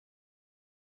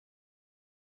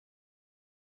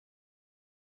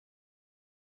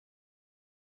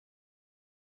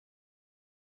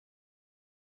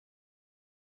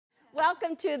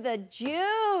Welcome to the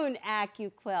June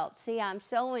Accuquilt. See, I'm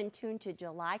so in tune to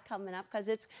July coming up because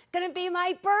it's going to be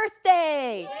my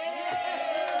birthday.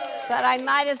 Yay! But I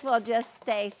might as well just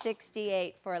stay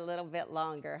 68 for a little bit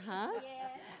longer, huh? Yeah.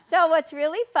 So what's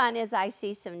really fun is I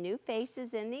see some new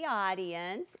faces in the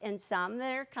audience and some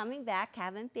that are coming back,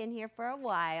 haven't been here for a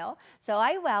while. So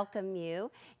I welcome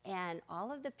you. And all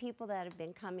of the people that have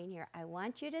been coming here, I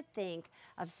want you to think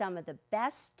of some of the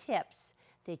best tips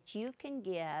that you can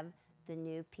give the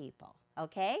new people,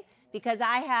 okay? Because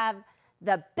I have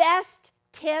the best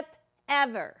tip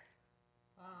ever.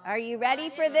 Are you ready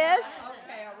for this?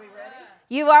 Okay, are we ready?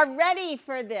 You are ready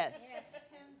for this. Yes.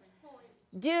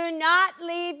 Do not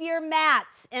leave your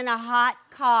mats in a hot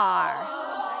car.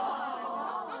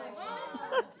 Oh.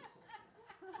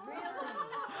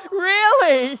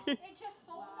 Really? It just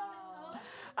folded on its own.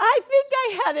 I think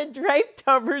I had it draped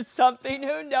over something.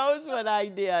 Who knows what I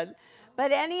did?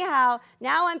 But anyhow,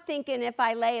 now I'm thinking if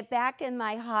I lay it back in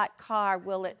my hot car,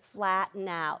 will it flatten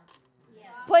out? Yes.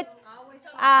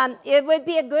 It would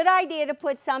be a good idea to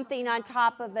put something on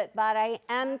top of it, but I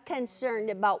am concerned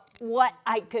about what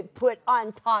I could put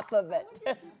on top of it.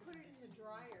 Put it in the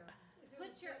dryer.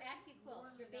 Put your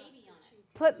Accuquilt, your baby on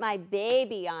it. Put my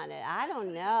baby on it. I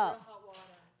don't know.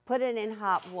 Put it in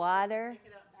hot water.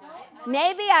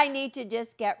 Maybe I need to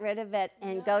just get rid of it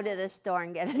and go to the store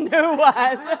and get a new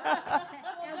one.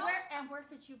 And where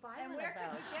could you buy one of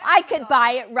those? I could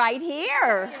buy it right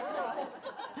here.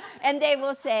 And they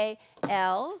will say,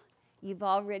 Elle, you've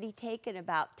already taken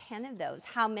about 10 of those.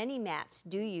 How many mats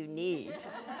do you need?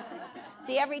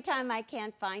 See, every time I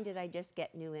can't find it, I just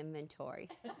get new inventory.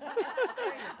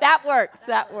 That works.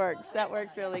 That works. That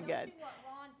works really good.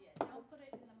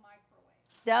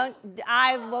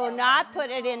 I will not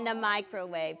put it in the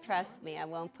microwave. Trust me, I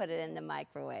won't put it in the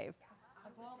microwave.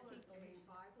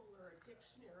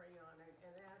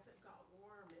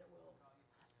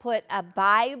 Put a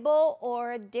Bible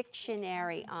or a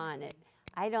dictionary on it.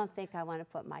 I don't think I want to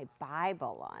put my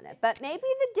Bible on it, but maybe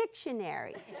the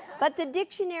dictionary. But the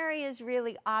dictionary is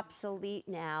really obsolete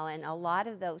now, and a lot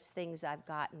of those things I've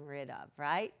gotten rid of,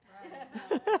 right?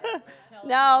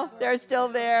 No, they're still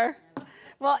there.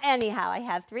 Well, anyhow, I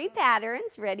have 3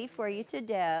 patterns ready for you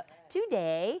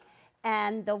today.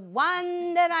 And the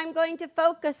one that I'm going to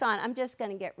focus on, I'm just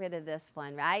going to get rid of this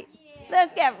one, right? Yeah.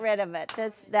 Let's get rid of it.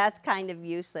 That's kind of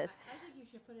useless. I think you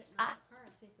should put it in the hot car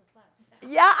and see if it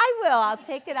flattens. Yeah, I will. I'll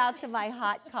take it out to my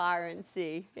hot car and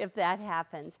see if that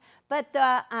happens. But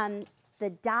the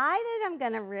die that I'm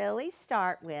going to really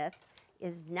start with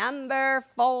is number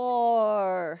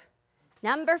 4.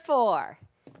 Number 4.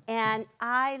 And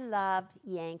I love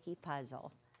Yankee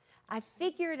Puzzle. I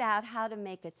figured out how to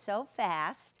make it so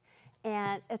fast,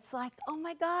 and it's like, oh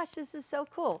my gosh, this is so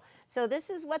cool. So this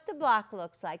is what the block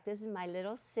looks like. This is my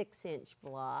little 6-inch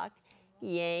block,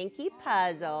 Yankee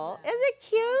Puzzle. Is it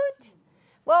cute?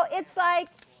 Well, it's like,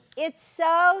 it's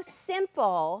so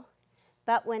simple,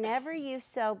 but whenever you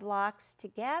sew blocks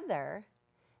together,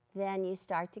 then you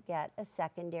start to get a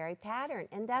secondary pattern,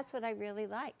 and that's what I really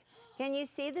like. Can you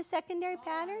see the secondary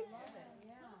pattern? I love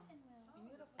it.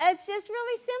 Yeah. It's just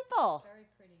really simple. Very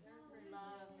pretty.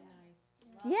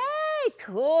 Yay,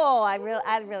 cool. I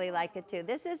really like it too.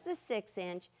 This is the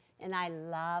 6-inch, and I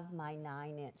love my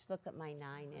 9-inch. Look at my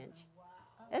 9-inch.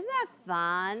 Isn't that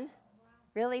fun?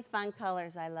 Really fun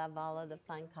colors. I love all of the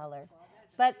fun colors.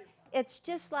 But it's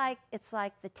just like, it's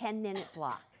like the 10-minute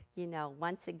block. You know,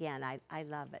 once again, I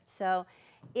love it. So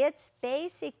it's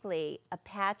basically a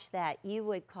patch that you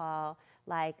would call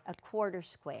like a quarter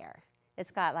square.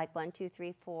 It's got like 1, 2,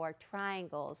 3, 4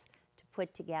 triangles to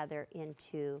put together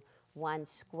into one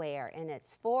square. And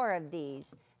it's 4 of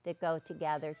these that go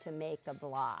together to make a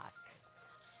block.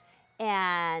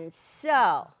 And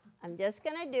so I'm just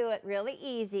going to do it really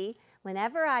easy.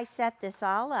 Whenever I set this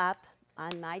all up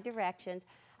on my directions,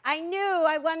 I knew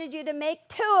I wanted you to make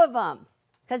 2 of them,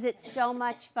 because it's so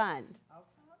much fun.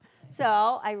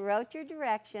 So I wrote your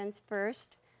directions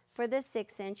first for the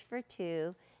 6-inch for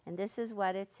 2, and this is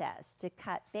what it says. To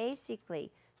cut basically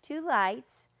 2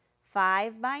 lights,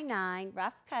 5 by 9,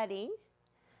 rough cutting,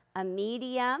 a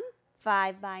medium,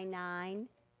 5 by 9,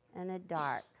 and a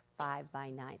dark, 5 by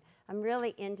 9. I'm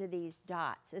really into these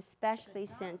dots, especially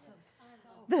since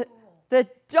the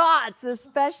dots,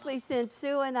 especially since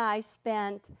Sue and I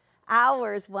spent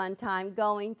hours one time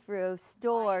going through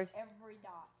stores.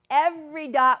 Every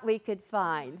dot we could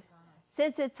find.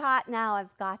 Since it's hot now,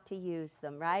 I've got to use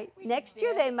them, right? Next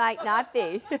year they might not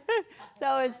be.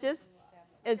 So it's just,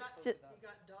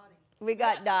 we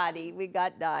got Dottie.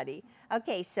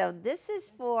 Okay, so this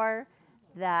is for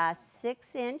the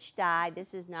 6-inch die.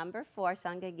 This is number 4, so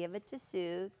I'm going to give it to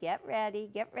Sue. Get ready,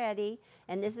 get ready.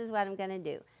 And this is what I'm going to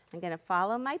do. I'm going to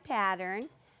follow my pattern.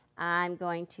 I'm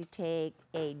going to take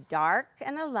a dark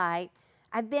and a light.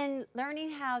 I've been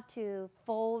learning how to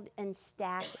fold and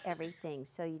stack everything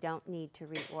so you don't need to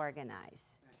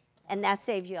reorganize. And that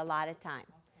saves you a lot of time.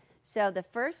 So the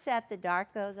first set, the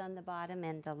dark goes on the bottom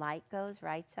and the light goes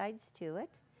right sides to it,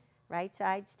 right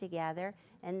sides together.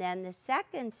 And then the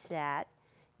second set,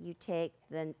 you take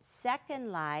the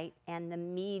second light and the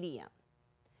medium.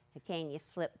 Okay, and you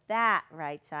flip that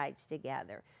right sides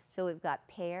together. So we've got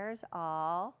pairs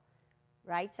all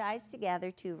right sides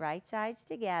together, 2 right sides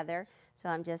together. So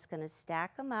I'm just going to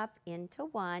stack them up into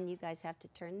one. You guys have to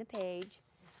turn the page.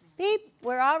 Beep,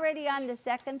 we're already on the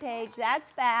second page.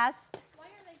 That's fast. Why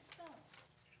are they sewn?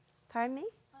 Pardon me?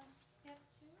 On step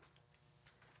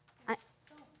 2?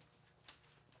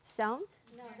 Sewn?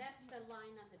 No, that's the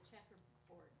line on the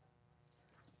checkerboard.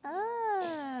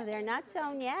 Oh, they're not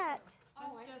sewn yet.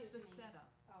 Oh, I That's see just the what you mean. setup.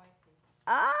 Oh, I see.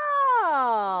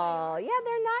 Oh, yeah,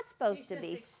 they're not supposed to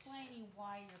be. She's just explaining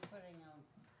why you're putting them.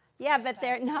 Yeah, but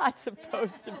they're not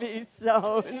supposed to be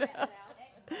sewn. Check it out.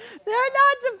 They're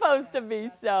not supposed to be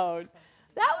sewn.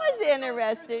 That was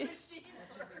interesting.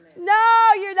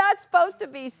 No, you're not supposed to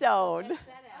be sewn. Check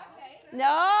that out. Okay.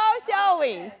 No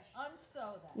sewing.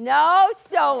 Unsew that. No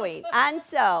sewing.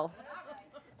 Unsew.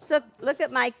 So look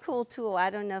at my cool tool. I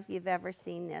don't know if you've ever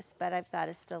seen this, but I've got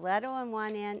a stiletto on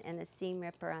one end and a seam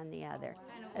ripper on the other.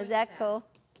 Is that cool?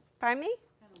 Pardon me?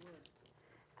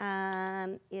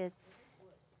 It's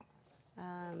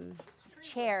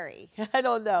cherry. I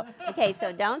don't know. Okay,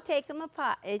 so don't take them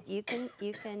apart. You can,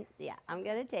 yeah, I'm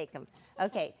going to take them.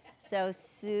 Okay, so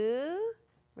Sue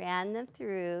ran them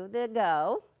through the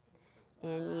go,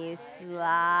 and you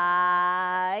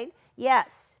slide.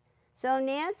 Yes. So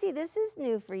Nancy, this is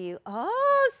new for you.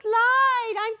 Oh,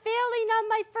 slide. I'm failing on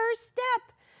my first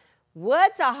step.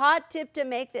 What's a hot tip to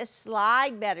make this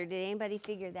slide better? Did anybody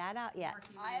figure that out yet?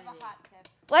 I have a hot tip.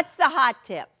 What's the hot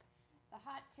tip? The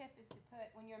hot tip is to put,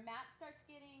 when your mat starts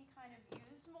getting kind of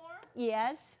used more,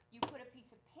 Yes. you put a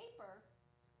piece of paper,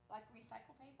 like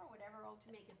recycled paper, whatever, old,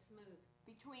 To make it smooth.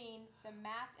 between the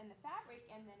mat and the fabric,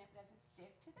 and then it doesn't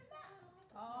stick to the mat.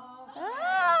 Oh.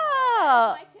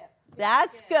 Oh, That's my tip.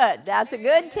 that's good. That's a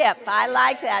good tip. I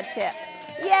like that tip.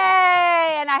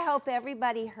 Yay! And I hope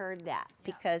everybody heard that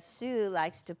because Sue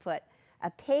likes to put a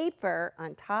paper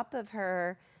on top of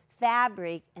her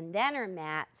fabric and then her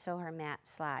mat so her mat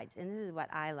slides. And this is what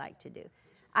I like to do.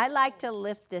 I like to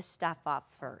lift this stuff off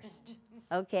first,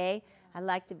 okay? I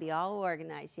like to be all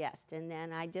organized, yes. And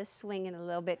then I just swing it a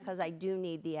little bit because I do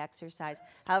need the exercise.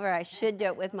 However, I should do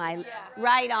it with my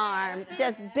right arm.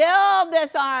 Just build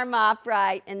this arm up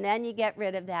right, and then you get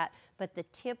rid of that. But the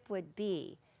tip would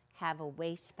be have a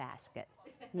wastebasket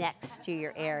next to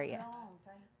your area.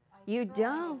 You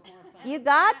don't. You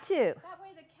got to. That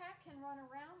way the cat can run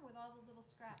around with all the little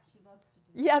scraps she loves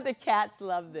to do. Yeah, the cats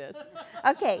love this.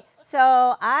 Okay,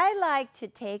 so I like to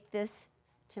take this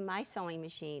to my sewing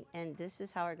machine, and this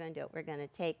is how we're going to do it. We're going to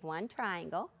take one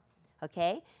triangle,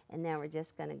 okay, and then we're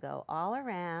just going to go all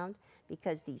around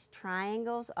because these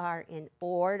triangles are in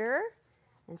order,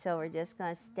 and so we're just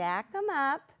going to stack them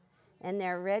up, and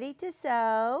they're ready to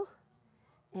sew,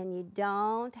 and you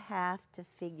don't have to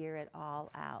figure it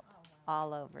all out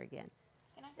all over again.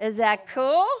 Is that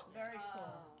cool? Very cool.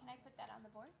 Can I put that on the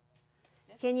board?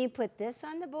 Can you put this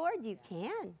on the board? You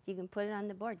can. You can put it on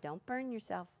the board. Don't burn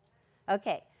yourself.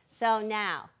 Okay, so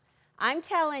now, I'm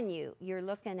telling you, you're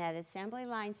looking at assembly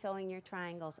line sewing your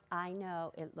triangles. I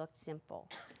know it looks simple,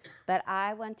 but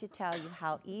I want to tell you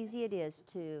how easy it is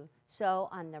to sew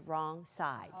on the wrong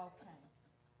side.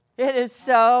 Okay. It is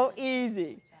so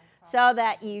easy. So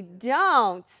that you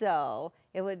don't sew,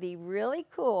 it would be really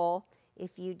cool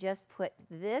if you just put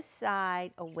this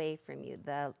side away from you,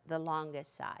 the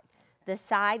longest side, the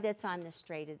side that's on the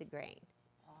straight of the grain.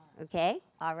 Okay,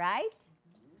 all right?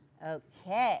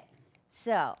 Okay,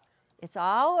 so it's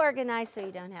all organized so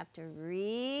you don't have to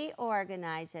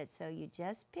reorganize it. So you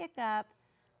just pick up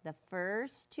the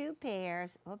first 2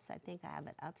 pairs. Oops, I think I have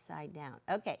it upside down.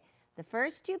 Okay, the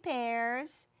first 2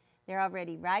 pairs, they're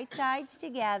already right sides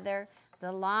together.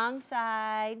 The long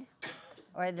side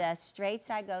or the straight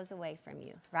side goes away from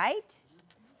you, right?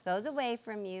 Goes away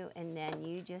from you, and then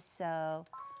you just sew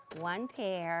 1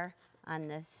 pair on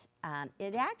this.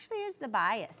 It actually is the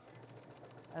bias.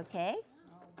 Okay?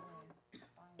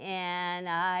 And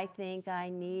I think I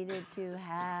needed to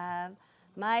have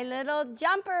my little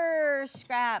jumper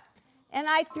scrap. And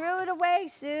I threw it away,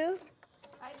 Sue.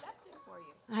 I left it for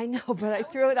you. I know, but I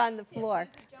threw it on the floor.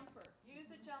 Use a jumper. Use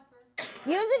a jumper.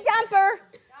 Use a jumper.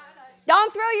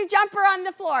 Don't throw your jumper on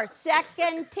the floor.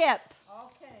 Second tip.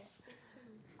 Okay.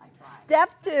 Step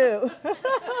 2. Well, you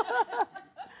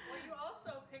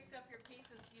also picked up your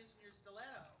pieces using your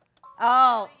stiletto.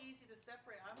 Oh. Really easy to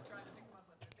separate. I'm trying to pick them up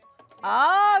with my finger.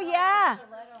 Oh, yeah.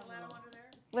 Stiletto under there.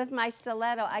 With my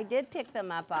stiletto. I did pick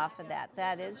them up off of that.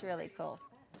 That is really cool.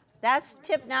 That's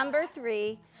tip number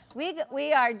 3.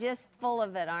 We are just full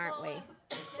of it, aren't we?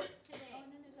 Tips today.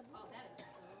 Oh, that is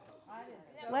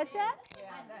so. What's that?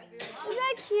 Isn't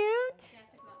that cute?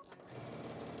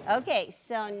 Okay,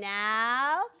 so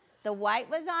now the white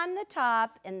was on the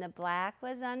top and the black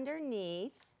was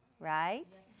underneath, right?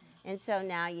 And so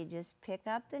now you just pick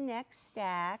up the next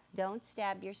stack. Don't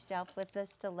stab yourself with the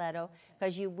stiletto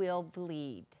because you will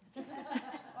bleed.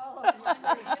 All of you. That's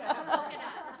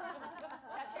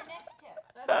your next tip.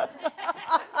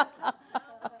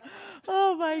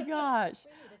 Oh my gosh.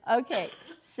 Okay,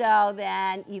 so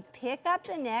then you pick up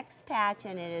the next patch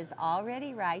and it is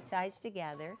already right sized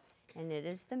together and it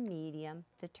is the medium,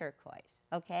 the turquoise,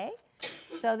 okay?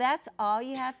 So that's all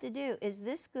you have to do. Is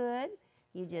this good?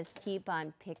 You just keep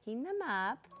on picking them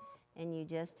up and you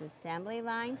just assembly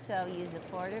line sew. Use a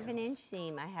 1/4 inch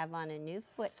seam. I have on a new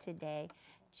foot today.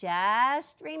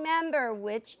 Just remember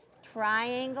which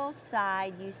triangle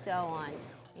side you sew on.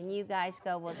 And you guys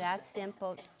go, well, that's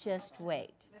simple. Just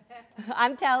wait.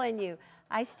 I'm telling you,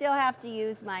 I still have to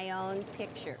use my own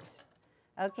pictures.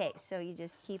 Okay, so you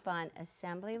just keep on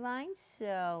assembly line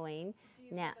sewing. Do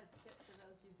you Now, have a tip for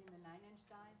those using the 9-inch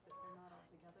dies that they're not all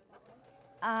together that way?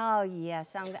 oh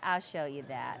yes, I'll show you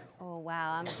that. Oh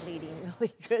wow, I'm bleeding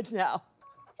really good now.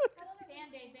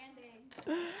 Band-aid,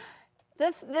 Band-aid.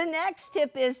 The next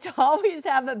tip is to always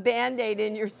have a Band-Aid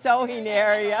in your sewing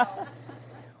area.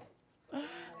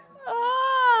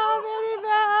 Oh, I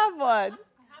didn't have one.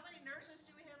 How many nurses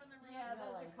do we have in the room? Yeah,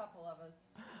 there's a couple of us.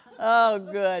 Oh,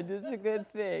 good. This is a good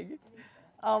thing.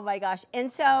 Oh my gosh.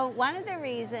 And so one of the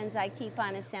reasons I keep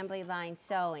on assembly line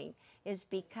sewing is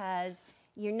because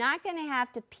you're not going to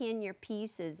have to pin your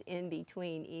pieces in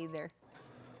between either.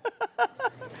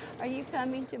 Are you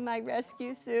coming to my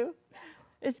rescue, Sue?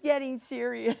 It's getting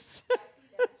serious.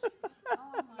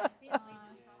 Oh my God.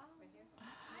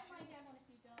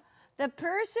 The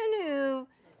person who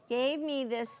gave me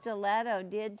this stiletto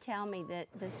did tell me that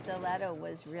the stiletto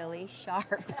was really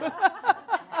sharp. You can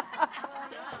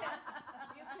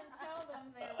tell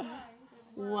them they're wise.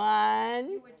 One.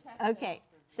 You would test it. Okay,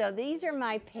 so these are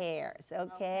my pairs,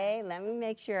 okay? Let me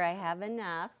make sure I have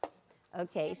enough.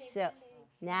 Okay, so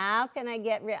now can I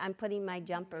get rid, I'm putting my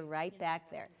jumper right back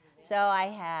there. So I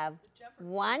have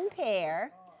one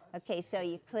pair. Okay, so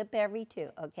you clip every 2,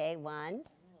 okay? 1,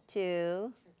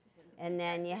 2, and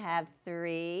then you have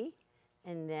 3,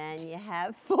 and then you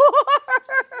have 4.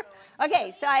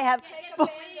 Okay, so I have Take a 4.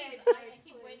 Band-Aid, I please.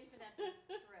 keep waiting for that to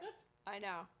throw. I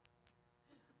know.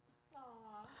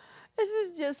 Aw. This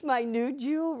is just my new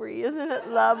jewelry, isn't it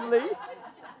lovely? It's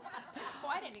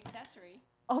quite an accessory.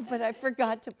 Oh, but I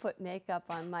forgot to put makeup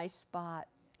on my spot.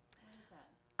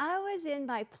 I was in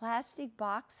my plastic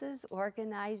boxes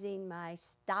organizing my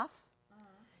stuff,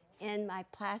 and my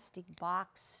plastic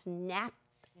box snapped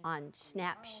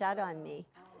shut on me.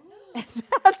 And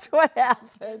that's what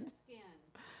happened. Skin.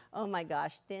 Oh my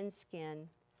gosh, thin skin.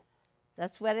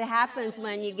 That's what happens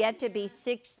when you get to be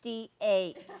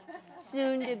 68,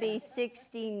 soon to be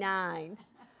 69.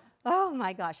 Oh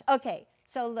my gosh. Okay,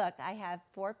 so look, I have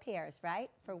 4 pairs, right?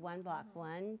 For one block.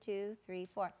 1, 2, 3,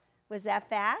 4. Was that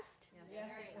fast? Yes.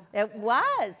 It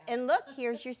was. And look,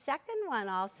 here's your second one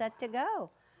all set to go.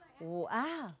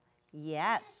 Wow.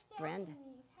 Yes, Brenda.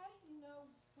 How do you know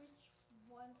which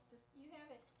ones to, you have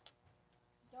it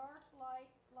dark, light,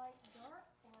 dark,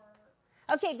 or?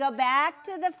 Okay, go back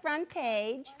to the front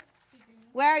page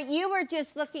where you were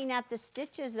just looking at the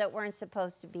stitches that weren't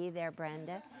supposed to be there,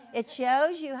 Brenda. It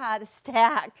shows you how to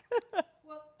stack.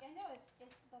 Well, I know it's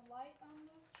the light on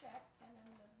the check and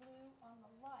then the blue on the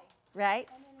light. Right?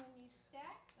 And then when you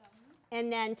stack them,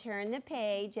 And then turn the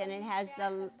page and it has stack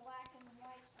the black and the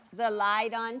whites on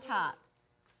light on top.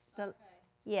 The, Okay.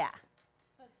 yeah,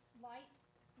 So it's light,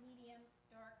 medium,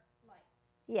 dark, light.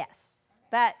 yes.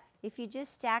 But if you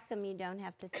just stack them, you don't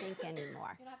have to think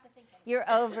anymore. You don't have to think of it. You're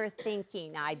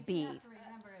overthinking, I be. You have to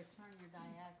remember to turn your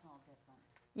diagonal different.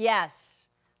 Yes,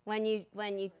 when you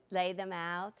lay them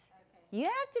out. You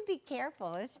have to be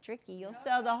careful, it's tricky. You'll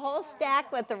sew the whole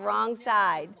stack with the wrong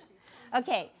side.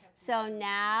 Okay, so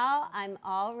now I'm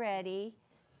all ready.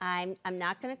 I'm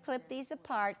not gonna clip these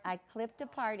apart. I clipped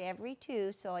apart every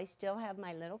 2, so I still have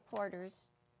my little quarter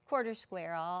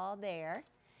square all there.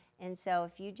 And so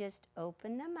if you just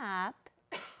open them up,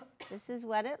 This is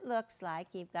what it looks like.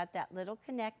 You've got that little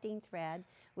connecting thread,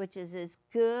 which is as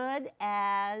good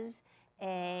as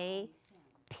a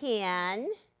pin.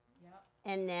 Yep.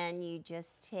 And then you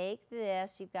just take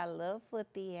this. You've got a little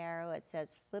flippy arrow. It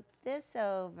says flip this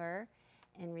over.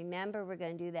 And remember, we're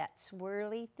going to do that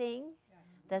swirly thing,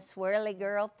 the swirly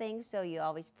girl thing. So you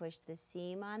always push the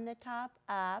seam on the top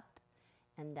up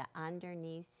and the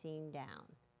underneath seam down.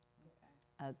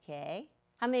 Okay?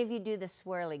 How many of you do the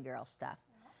swirly girl stuff?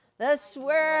 The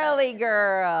swirly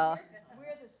girl.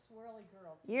 We're the swirly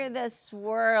girl. You're the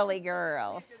swirly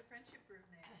girls. Good friendship group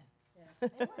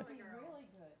name. It would be really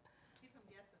good. Keep them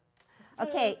guessing.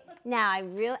 Okay, now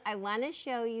I want to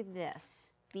show you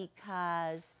this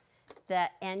because the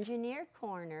engineer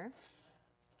corner,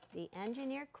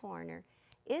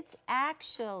 it's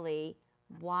actually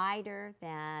wider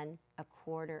than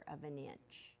 1/4 of an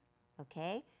inch.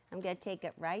 Okay, I'm going to take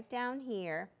it right down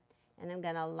here and I'm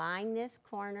going to line this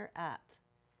corner up.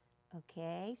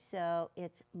 Okay, so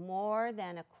it's more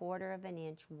than 1/4 of an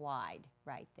inch wide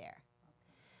right there.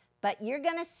 But you're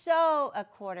going to sew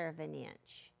 1/4 of an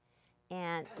inch.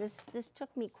 And this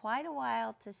took me quite a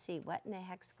while to see what in the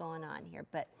heck's going on here,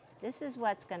 but this is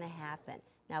what's going to happen.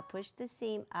 Now push the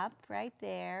seam up right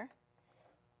there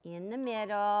in the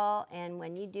middle, and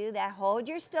when you do that, hold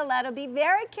your stiletto. Be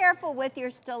very careful with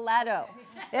your stiletto.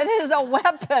 It is a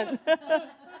weapon.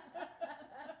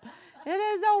 It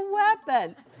is a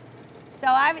weapon. So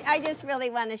I just really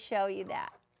want to show you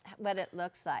that, what it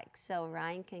looks like. So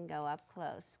Ryan can go up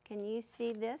close. Can you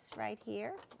see this right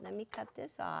here? Let me cut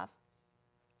this off.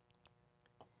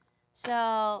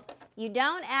 So you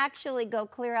don't actually go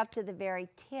clear up to the very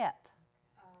tip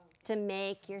to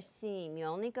make your seam. You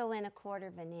only go in 1/4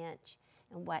 of an inch.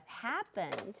 And what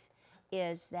happens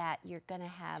is that you're going to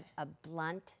have a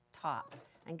blunt top.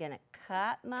 I'm going to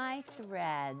cut my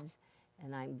threads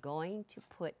and I'm going to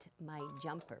put my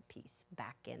jumper piece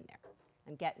back in there.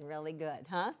 I'm getting really good,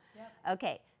 huh? Yep.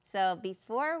 Okay, so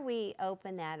before we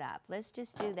open that up, let's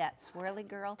just do that swirly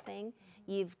girl thing.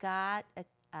 You've got a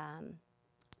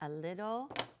little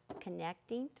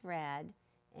connecting thread,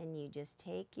 and you just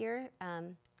take your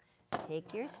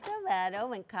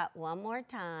stiletto and cut one more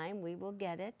time. We will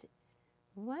get it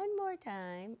one more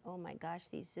time. Oh my gosh,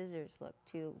 these scissors look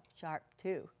too sharp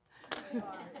too.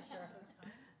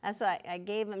 That's why I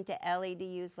gave them to Ellie to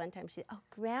use one time. She said, "Oh,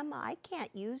 Grandma, I can't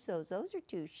use those. Those are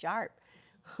too sharp."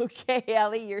 Okay,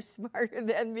 Ellie, you're smarter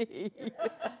than me.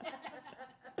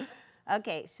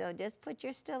 Okay, so just put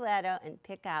your stiletto and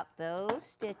pick out those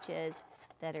stitches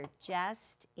that are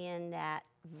just in that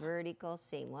vertical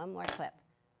seam. One more clip.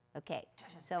 Okay,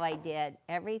 so I did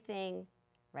everything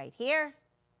right here,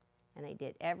 and I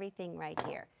did everything right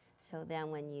here. So then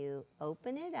when you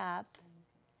open it up,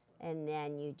 and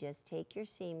then you just take your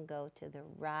seam, go to the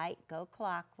right, go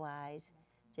clockwise,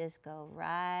 just go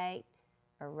right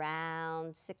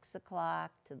around 6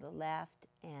 o'clock to the left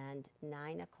and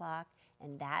 9 o'clock.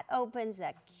 And that opens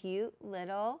that cute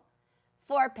little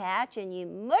 4-patch, and you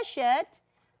mush it.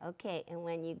 Okay, and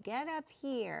when you get up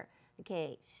here,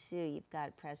 okay, Sue, you've got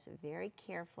to press it very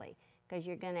carefully because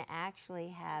you're going to actually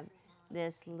have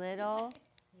this little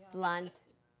blunt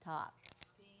top.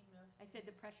 I said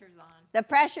the pressure's on. The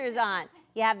pressure's on.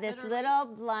 You have this little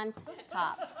blunt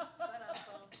top.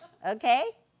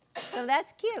 Okay? So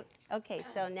that's cute. Okay,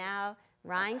 so now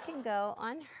Ryan can go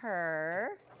on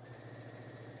her.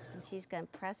 And she's going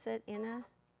to press it in a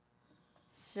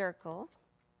circle.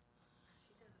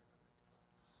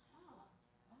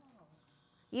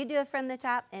 You do it from the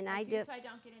top, and I do it. So I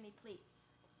don't get any pleats.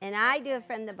 And I do it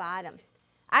from the bottom.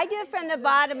 I do it from the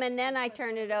bottom, and then I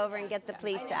turn it over and get the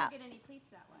pleats I out. don't get any pleats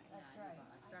that way. That's right.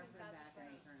 Start from the back and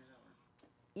then turn it over.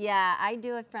 Yeah, I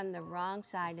do it from the wrong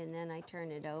side, and then I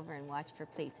turn it over and watch for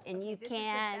pleats. And you This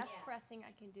can. is the best pressing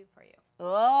I can do for you.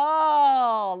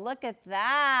 Oh, look at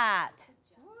that.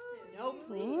 No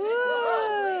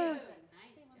Woo.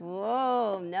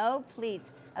 Whoa, no pleats.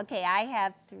 Okay, I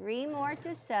have 3 more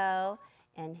to sew.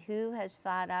 And who has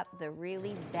thought up the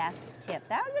really best tip?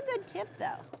 That was a good tip,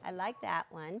 though. I like that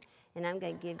one. And I'm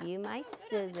going to give you my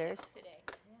scissors.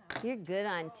 You're good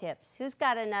on tips. Who's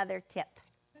got another tip?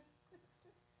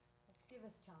 Give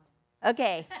us time.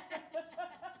 Okay.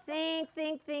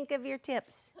 Think of your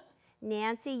tips.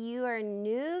 Nancy, you are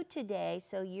new today,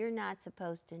 so you're not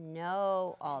supposed to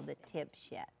know all the tips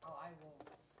yet. Oh, I won't.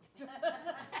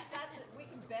 That's it. We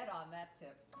can bet on that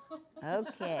tip.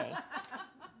 Okay.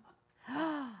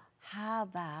 How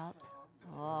about,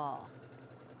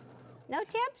 no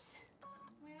tips? Well,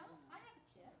 I have a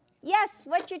tip. Yes,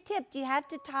 what's your tip? Do you have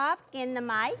to talk in the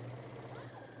mic? So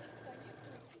you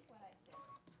can repeat what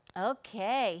I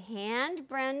Okay, hand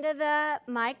Brenda the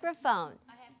microphone.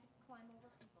 I have to climb over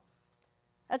people.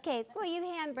 Okay, will you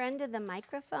hand Brenda the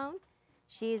microphone?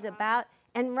 She's about,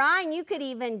 and Ryan, you could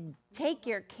even take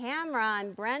your camera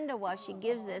on Brenda while she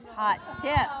gives this hot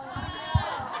tip.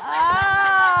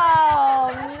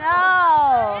 Oh,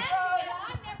 no.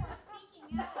 I'm never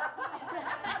speaking out.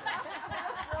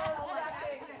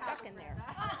 Stuck in there.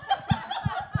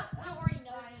 Dory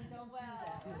knows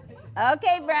well.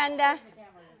 Okay, Brenda,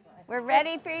 we're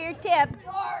ready for your tip.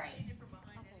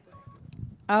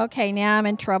 Okay, now I'm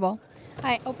in trouble.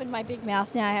 I opened my big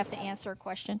mouth. Now I have to answer a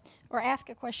question or ask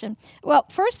a question. Well,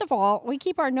 first of all, we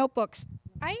keep our notebooks.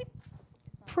 I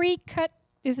pre-cut.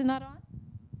 Is it not on?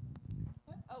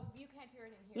 Oh, you can't hear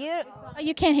it in here. You, Oh,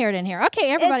 you can't hear it in here.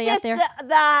 Okay, everybody it's out just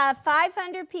there. the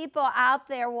 500 people out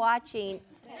there watching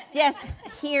just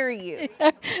hear you.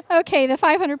 Okay, the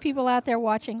 500 people out there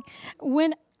watching.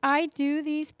 When I do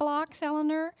these blocks,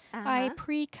 Eleanor, I Uh-huh.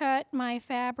 pre-cut my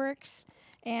fabrics,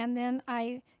 and then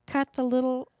I cut the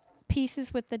little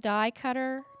pieces with the die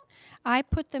cutter. I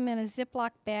put them in a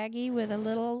Ziploc baggie with a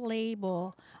little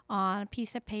label on a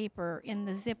piece of paper in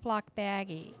the Ziploc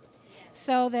baggie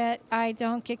so that I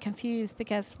don't get confused,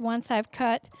 because once I've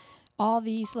cut all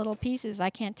these little pieces, I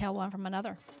can't tell one from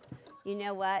another. You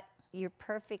know what? You're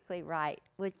perfectly right.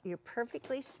 You're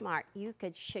perfectly smart. You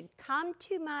should come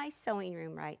to my sewing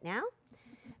room right now,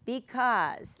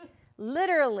 because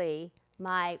literally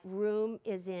my room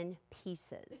is in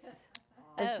pieces.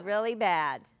 It's really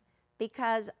bad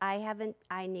because I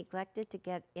neglected to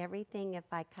get everything, if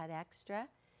I cut extra,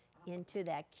 into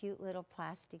that cute little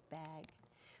plastic bag.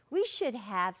 We should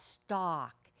have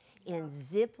stock in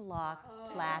Ziploc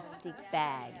plastic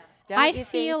bags. Don't I you think?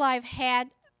 feel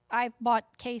I've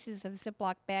bought cases of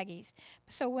Ziploc baggies.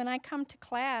 So when I come to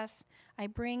class, I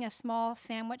bring a small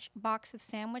box of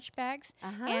sandwich bags,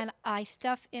 and I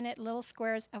stuff in it little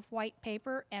squares of white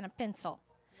paper and a pencil.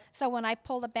 So when I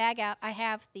pull the bag out, I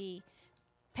have the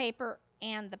paper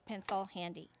and the pencil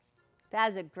handy.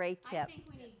 That's a great I tip. think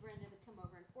we need Brenda to come over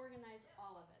and organize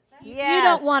all of us. You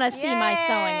don't want to see my Yay.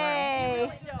 sewing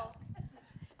room.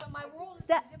 But my world is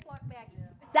That- in Ziploc baggies.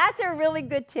 That's a really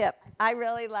good tip. I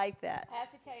really like that. I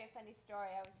have to tell you a funny story.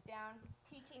 I was down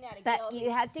teaching at a But guild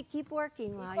you have to keep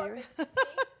working while you're.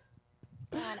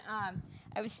 and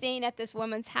I was staying at this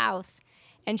woman's house,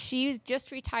 and she's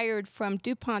just retired from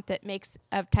DuPont that makes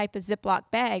a type of Ziploc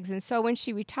bags. And so when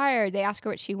she retired, they asked her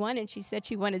what she wanted, and she said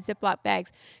she wanted Ziploc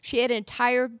bags. She had an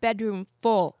entire bedroom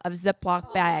full of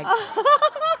Ziploc bags.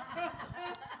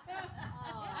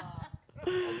 It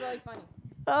was really funny.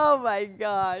 Oh my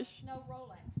gosh. No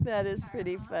Rolex. That is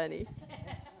pretty funny.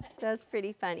 That's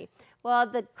pretty funny. Well,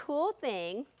 the cool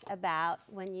thing about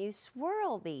when you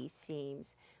swirl these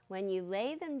seams, when you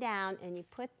lay them down and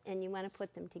you want to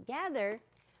put them together,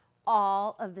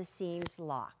 all of the seams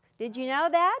lock. Did you know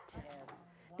that?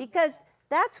 Because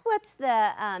that's what's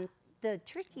the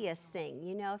trickiest thing.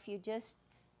 You know, if you just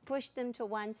push them to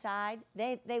one side,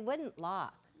 they wouldn't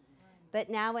lock. But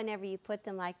now whenever you put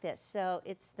them like this, so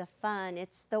it's the fun,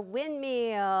 it's the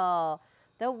windmill.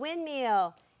 The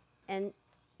windmill. And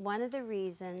one of the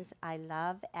reasons I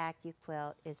love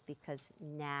Accuquilt is because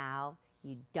now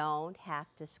you don't have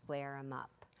to square them up.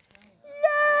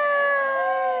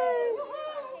 Yay!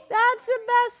 That's the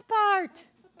best part.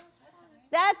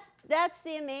 That's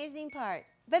the amazing part.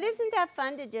 But isn't that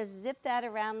fun to just zip that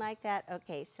around like that?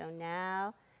 Okay, so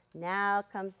now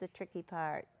comes the tricky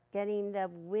part. Getting the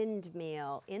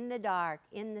windmill in the dark,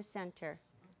 in the center.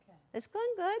 Okay. It's going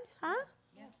good, huh?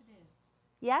 Yes, it is.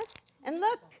 Yes? And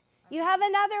look, you have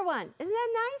another one. Isn't that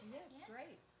nice? Yeah, it's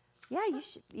great. Yeah,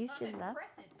 you should love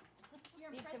Impressive.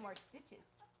 Need some more stitches.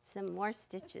 some more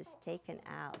stitches taken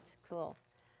out. Cool.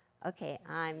 Okay,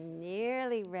 I'm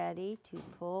nearly ready to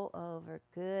pull over.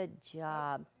 Good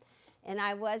job. And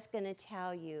I was going to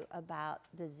tell you about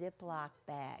the Ziploc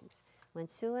bags. When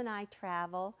Sue and I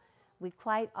travel, we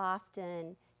quite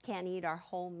often can't eat our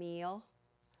whole meal.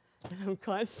 And I'm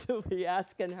constantly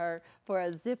asking her for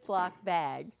a Ziploc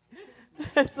bag.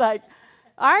 It's like,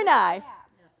 aren't I?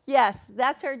 Yes,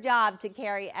 that's her job, to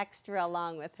carry extra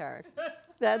along with her.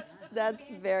 That's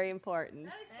very important.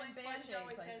 That explains why she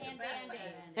always has a And backpack.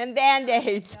 Band-Aids. And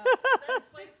Band-Aids. That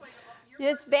explains why you're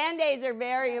Yes, Band-Aids are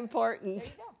very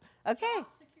important. Okay.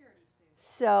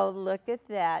 So look at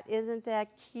that. Isn't that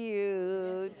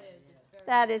cute?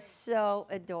 That is so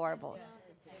adorable.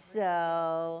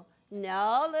 So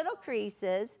no little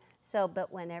creases. So,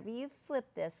 but whenever you flip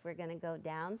this, we're going to go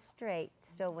down straight.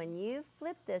 So when you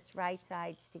flip this right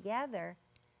sides together,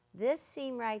 this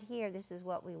seam right here, this is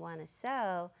what we want to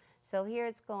sew. So here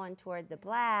it's going toward the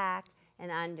black,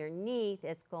 and underneath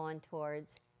it's going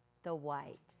towards the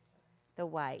white. The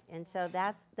white. And so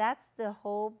that's the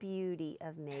whole beauty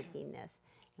of making this.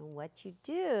 And what you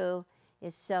do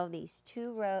is sew these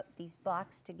these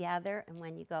blocks together, and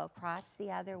when you go across the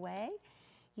other way,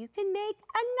 you can make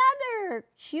another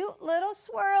cute little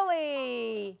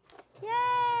swirly.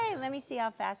 Yay! Let me see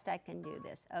how fast I can do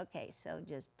this. Okay, so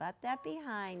just butt that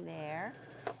behind there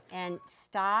and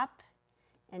stop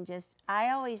and just, I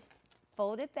always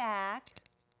fold it back,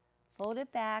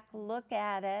 look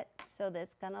at it so that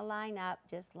it's gonna line up.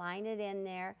 Just line it in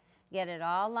there, get it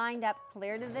all lined up,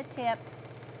 clear to the tip.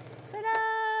 Ta-da!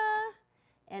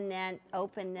 And then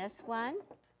open this one,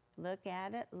 look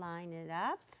at it, line it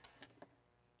up,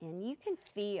 and you can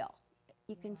feel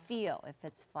if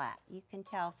it's flat. You can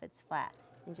tell if it's flat.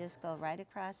 And just go right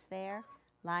across there,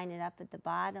 line it up at the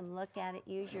bottom, look at it,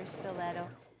 use your stiletto.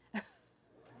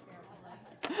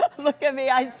 Look at me,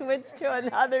 I switched to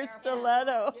another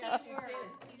stiletto.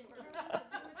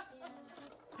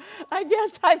 I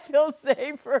guess I feel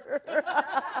safer. Did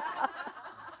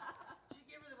you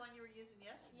give her the one you were using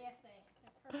yesterday? Yes,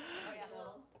 No, it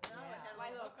had a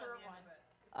little hook on the end of it.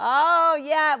 Oh,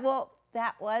 yeah, well,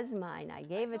 that was mine. I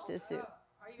gave it to Sue.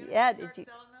 Are you gonna Yeah, start did you?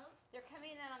 selling those? They're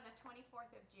coming in on the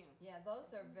 24th of June. Yeah,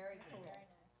 those are very cool.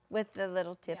 With the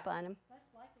little tip on them. Less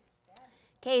likely to stab you.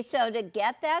 Okay, so to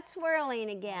get that swirling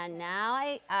again,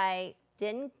 now I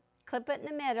didn't clip it in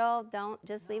the middle. Don't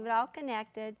just leave it all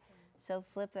connected. So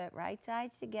flip it right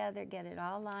sides together, get it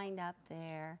all lined up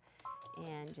there,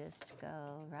 and just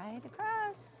go right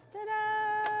across.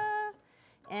 Ta-da!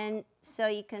 And so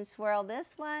you can swirl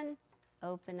this one,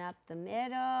 open up the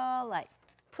middle, like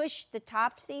push the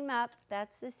top seam up.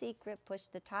 That's the secret. Push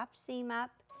the top seam up,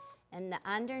 and the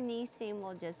underneath seam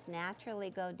will just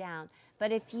naturally go down.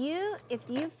 But if you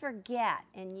forget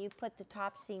and you put the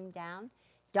top seam down,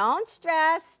 don't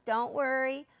stress, don't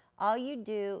worry. All you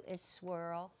do is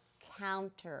swirl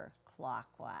counterclockwise.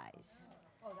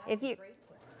 Oh, If that's you- a great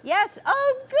tip. Yes,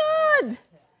 oh good.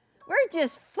 We're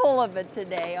just full of it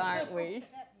today, aren't we?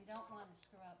 Except you don't want to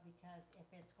screw up because if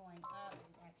it's going up, it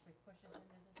actually pushes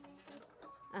into the seam.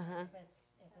 Uh-huh.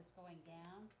 If it's going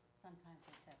down, sometimes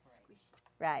it separates.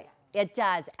 Right. It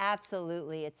does,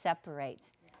 absolutely. It separates.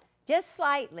 Just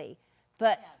slightly.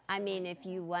 But, I mean, if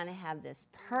you want to have this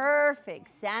perfect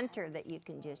center that you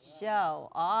can just show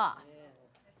off.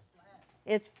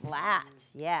 It's flat,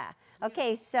 yeah.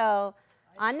 Okay, so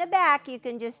on the back, you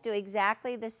can just do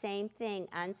exactly the same thing.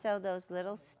 Unsew those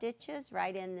little stitches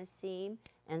right in the seam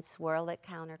and swirl it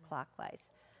counterclockwise.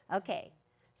 Okay,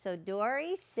 so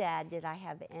Dory said, did I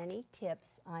have any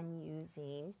tips on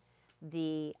using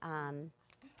the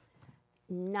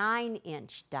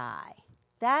 9-inch die?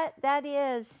 That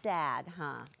is sad,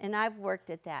 huh? And I've worked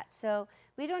at that. So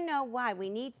we don't know why. We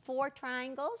need 4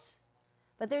 triangles,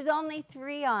 but there's only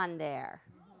 3 on there.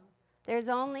 There's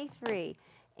only 3.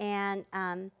 And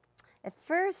at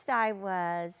first I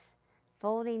was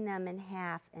folding them in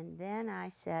half, and then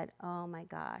I said, oh my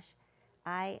gosh,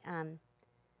 I'm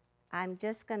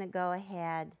just going to go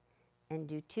ahead and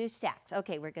do 2 stacks.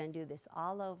 Okay, we're going to do this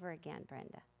all over again,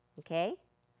 Brenda. Okay?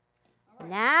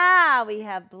 Now we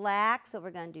have black, so we're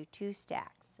going to do 2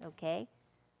 stacks, okay?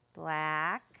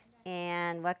 Black,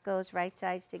 and what goes right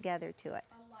sides together to it?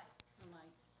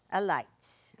 A light,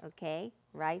 okay?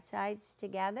 Right sides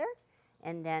together,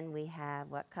 and then we have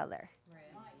what color? Red.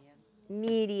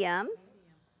 Medium.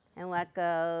 And what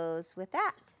goes with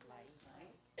that?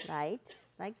 Light,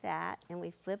 like that, and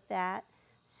we flip that.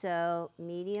 So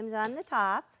medium's on the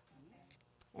top,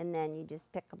 and then you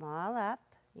just pick them all up,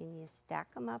 and you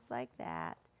stack them up like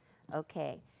that.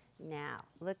 Okay, now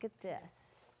look at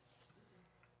this.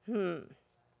 We're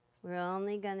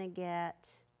only going to get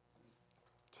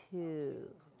 2.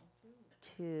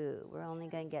 We're only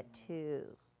going to get 2.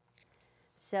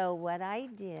 So what I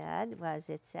did was,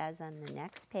 it says on the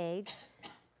next page,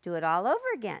 do it all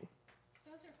over again.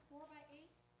 Those are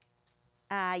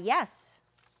 4x8? Yes.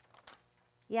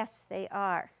 Yes, they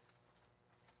are.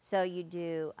 So you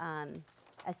do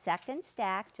a second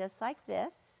stack just like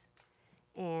this,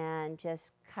 and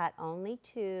just cut only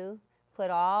 2. Put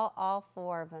all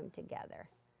 4 of them together.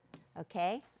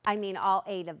 Okay? I mean all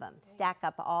 8 of them. Stack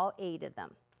up all 8 of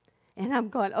them. And I'm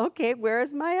going, okay,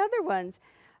 where's my other ones?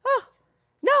 Oh,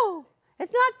 no,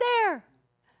 it's not there.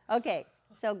 Okay,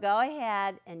 so go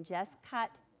ahead and just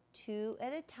cut 2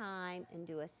 at a time and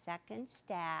do a second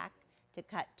stack to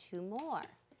cut 2 more.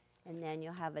 And then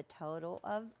you'll have a total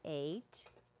of 8.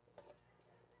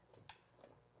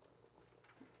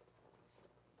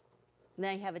 And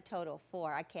then you have a total of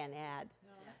 4. I can't add.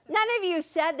 None of you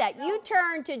said that. No. You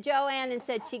turned to Joanne and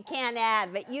said she can't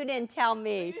add, but you didn't tell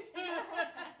me.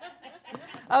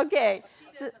 Okay.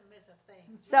 She doesn't miss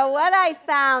So what I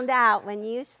found out when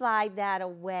you slide that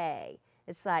away,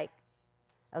 it's like,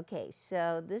 okay,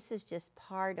 so this is just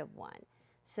part of one.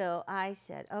 So I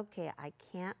said, okay, I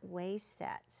can't waste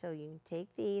that. So you can take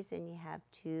these and you have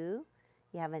two.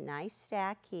 You have a nice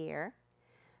stack here.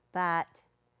 But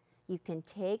you can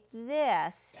take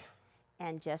this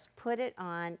and just put it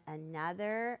on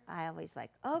another. I always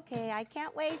like, okay, I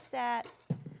can't waste that.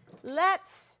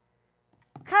 Let's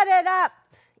cut it up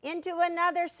into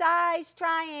another size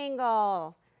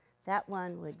triangle. That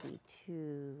one would be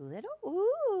too little.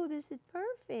 Ooh, this is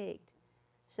perfect.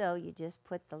 So you just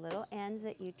put the little ends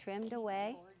that you trimmed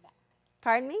away.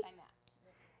 Pardon me?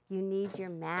 You need your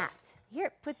mat.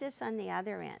 Here, put this on the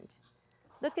other end.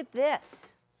 Look at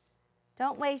this.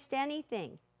 Don't waste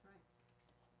anything.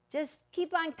 Just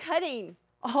keep on cutting.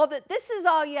 All that. This is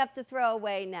all you have to throw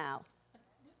away now.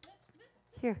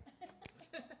 Here.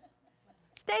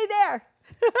 Stay there.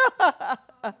 You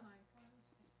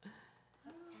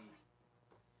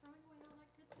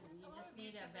just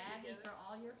need a baggie for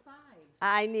all your fives.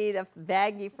 I need a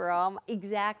baggie for all.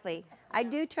 Exactly. I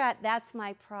do try. That's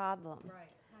my problem. Right.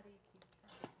 How do you keep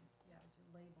track? Yeah, you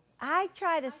label them. I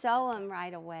try to sew them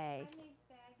right away. I make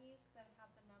baggies that have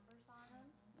the numbers on them,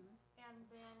 and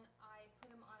then I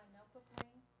put them on a notebook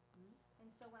ring. And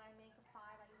so when I make a 5,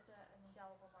 I used an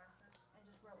indelible marker and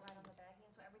just wrote right on the baggie.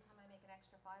 And so every time I make an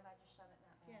extra 5, I just shove it in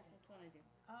that baggie. Yeah, that's what I do.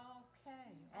 Okay.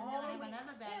 And then I have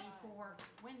another baggie for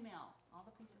windmill, all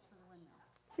the pieces for the windmill.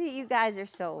 See, you guys are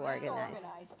so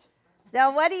organized.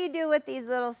 So what do you do with these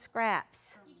little scraps?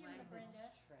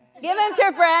 Give them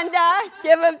to Brenda.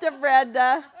 Give them to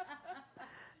Brenda.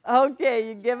 Okay,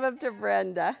 you give them to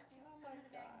Brenda.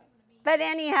 But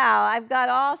anyhow, I've got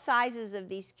all sizes of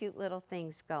these cute little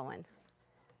things going.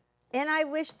 And I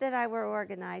wish that I were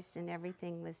organized and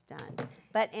everything was done.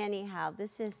 But anyhow,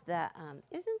 this is the,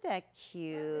 isn't that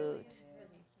cute?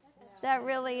 That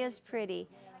really is pretty.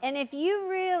 And if you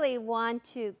really want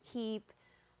to keep,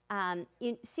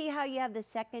 you see how you have the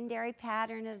secondary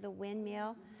pattern of the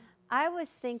windmill? I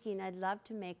was thinking I'd love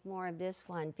to make more of this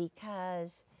one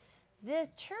because the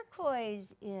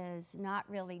turquoise is not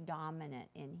really dominant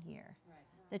in here.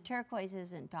 The turquoise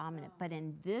isn't dominant, but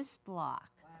in this block,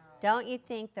 don't you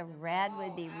think the red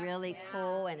would be really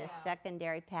cool in a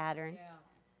secondary pattern?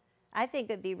 I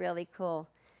think it'd be really cool.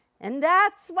 And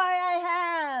that's why I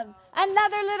have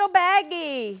another little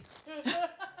baggie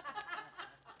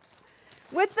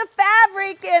with the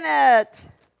fabric in it,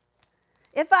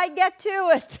 if I get to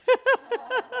it. So I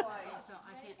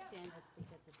can't stand this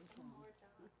because this is long.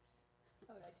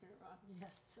 Oh, did I turn it wrong? Yes,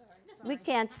 sorry. We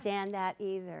can't stand that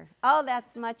either. Oh,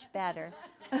 that's much better.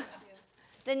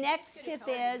 The next tip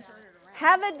is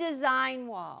have a design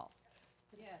wall.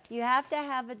 You have to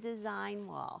have a design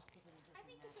wall. I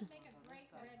think this would make a great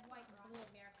red, white, and blue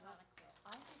Americana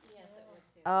quilt. Yes, it would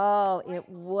too. Oh, it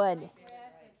would.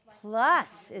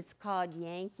 Plus, it's called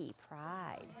Yankee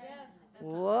Pride.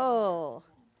 Whoa,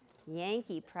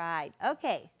 Yankee Pride.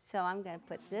 Okay, so I'm going to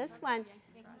put this one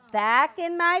back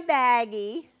in my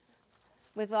baggie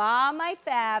with all my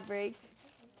fabric.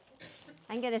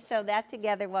 I'm going to sew that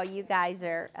together while you guys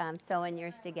are sewing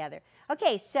yours together.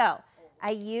 Okay, so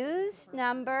I used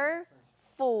number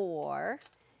 4,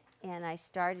 and I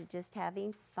started just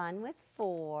having fun with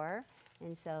 4.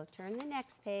 And so turn the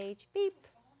next page, beep.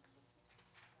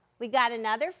 We got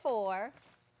another 4,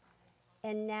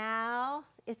 and now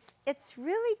it's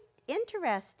really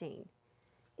interesting.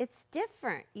 It's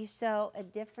different. You sew a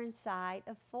different side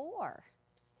of 4.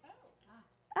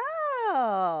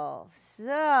 Oh,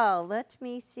 so let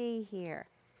me see here.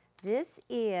 This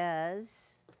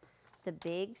is the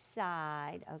big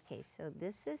side. Okay, so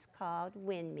this is called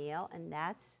windmill, and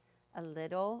that's a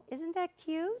little, isn't that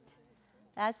cute?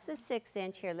 That's the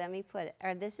 6-inch here. Let me put it,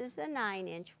 or this is the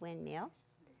 9-inch windmill.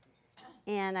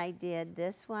 And I did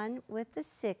this one with the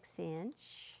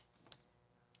 6-inch.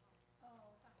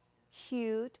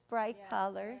 Cute, bright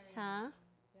colors, huh?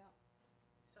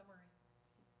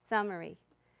 Summery.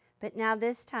 But now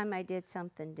this time I did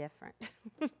something different.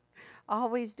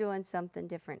 Always doing something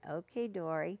different. Okay,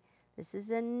 Dory, this is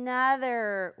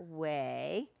another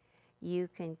way you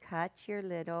can cut your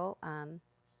little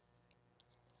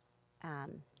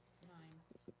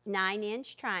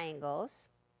 9-inch triangles.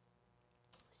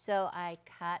 So I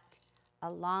cut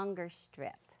a longer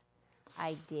strip.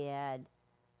 I did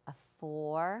a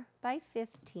 4 by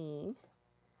 15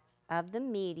 of the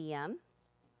medium.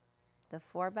 The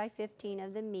 4 by 15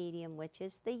 of the medium, which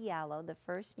is the yellow, the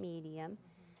first medium.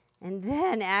 And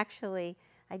then actually,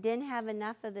 I didn't have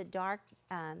enough of the dark.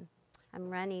 I'm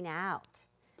running out.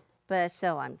 But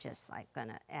so I'm just like going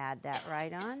to add that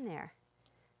right on there.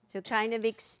 to kind of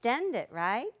extend it,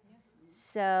 right?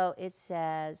 So it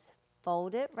says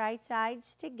fold it right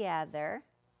sides together.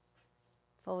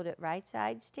 Fold it right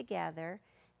sides together,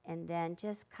 and then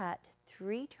just cut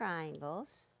 3 triangles,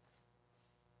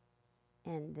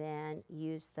 and then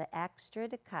use the extra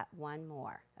to cut 1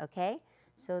 more, okay?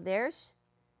 So there's,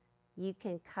 you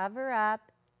can cover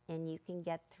up and you can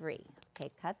get 3.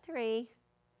 Okay, cut 3.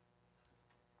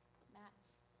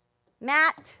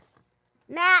 Matt.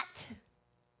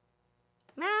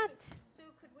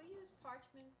 Sue, could we use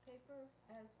parchment paper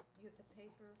as the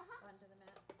paper under the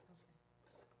mat?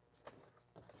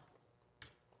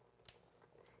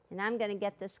 And I'm going to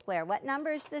get the square. What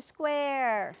number is the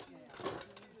square?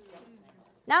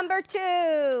 Number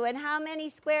 2. And how many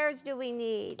squares do we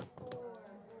need?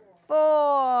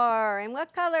 4. And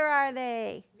what color are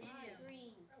they?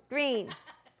 Green.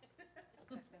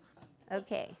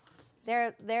 Okay.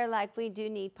 They're like, we do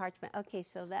need parchment. Okay,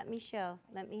 so let me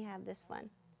have this one.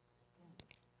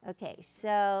 Okay,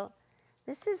 so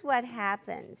this is what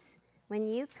happens. When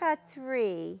you cut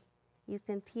 3, you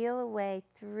can peel away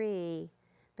 3,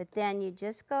 but then you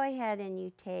just go ahead and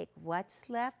you take what's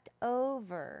left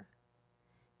over.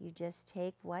 You just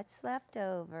take what's left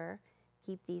over,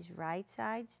 keep these right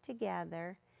sides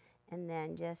together, and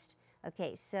then just,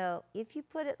 okay, so if you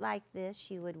put it like this,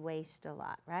 you would waste a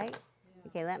lot, right? Yeah.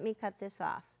 Okay, let me cut this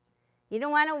off. You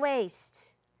don't want to waste.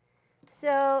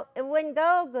 So it wouldn't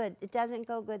go good. It doesn't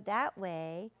go good that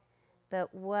way.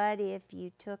 But what if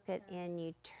you took it and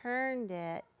you turned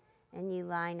it and you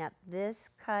line up this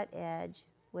cut edge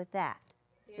with that?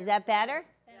 Is that better?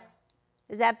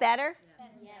 Is that better?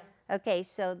 Yes. Okay,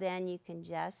 so then you can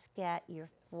just get your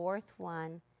 4th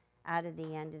one out of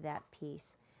the end of that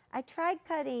piece. I tried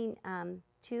cutting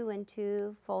 2 and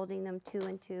 2, folding them 2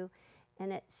 and 2,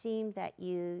 and it seemed that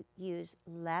you use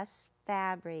less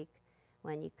fabric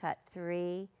when you cut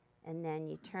 3, and then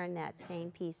you turn that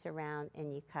same piece around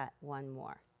and you cut 1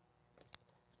 more.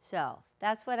 So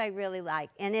that's what I really like.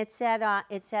 And it says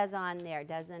on there,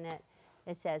 doesn't it?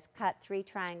 It says cut 3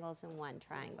 triangles and 1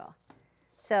 triangle.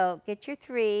 So get your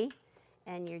 3,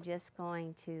 and you're just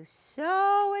going to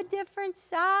sew a different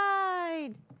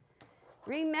side.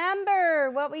 Remember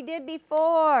what we did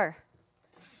before.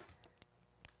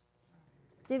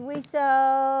 Did we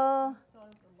sew?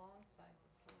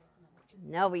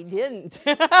 No, we didn't.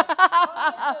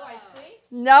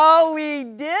 No, we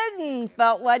didn't.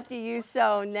 But what do you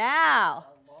sew now?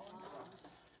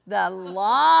 The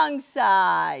long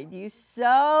side. You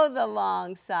sew the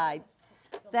long side.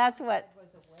 That's what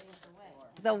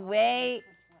the way.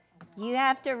 You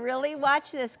have to really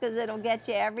watch this because it'll get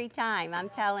you every time. I'm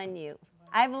telling you.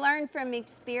 I've learned from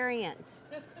experience.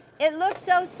 It looks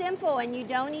so simple, and you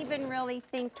don't even really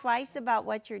think twice about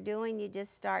what you're doing. You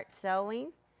just start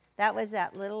sewing. That was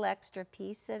that little extra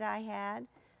piece that I had.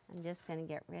 I'm just going to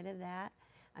get rid of that.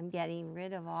 I'm getting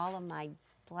rid of all of my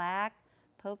black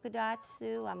polka dots,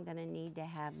 Sue. I'm going to need to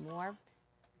have more.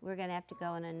 We're going to have to go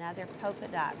on another polka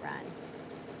dot run.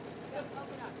 You have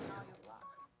polka dots in all your blocks.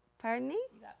 Pardon me?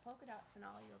 You got polka dots in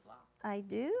all your blocks. I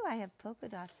do. I have polka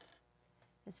dots.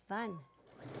 It's fun.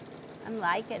 I'm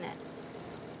liking it.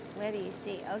 What do you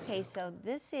see? Okay, so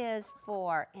this is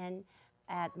 4, and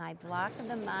at my block of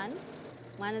the month,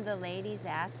 one of the ladies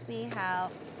asked me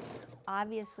how,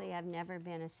 obviously I've never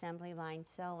been assembly line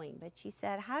sewing, but she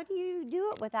said, how do you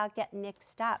do it without getting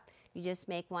mixed up? You just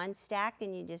make 1 stack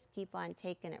and you just keep on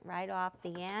taking it right off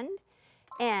the end,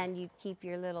 and you keep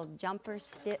your little jumper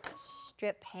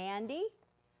strip handy.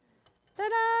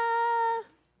 Ta-da!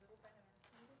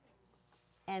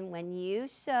 And when you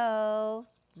sew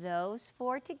those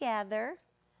 4 together,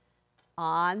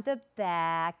 on the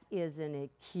back, isn't it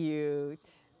cute?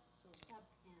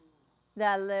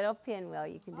 The little pinwheel.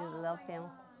 You can do the little pinwheel.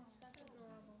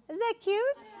 Isn't that cute?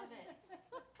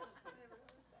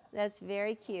 That's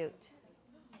very cute.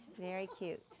 Very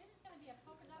cute.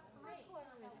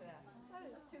 That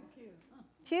is too cute.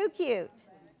 Too cute.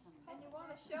 And you want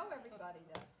to show everybody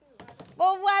that, too.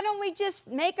 Well, why don't we just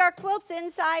make our quilts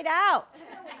inside out?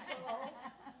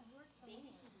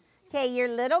 Okay, your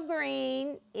little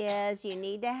green is, you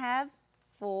need to have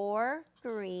 4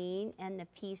 green, and the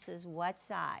piece is what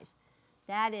size?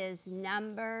 That is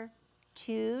number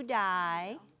 2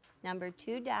 die. Number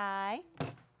 2 die.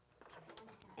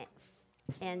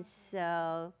 And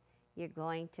so you're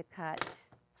going to cut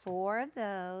 4 of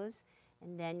those,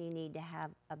 and then you need to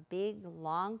have a big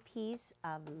long piece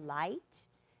of light,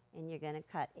 and you're going to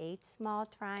cut 8 small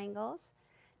triangles.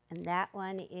 And that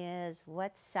one is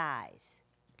what size?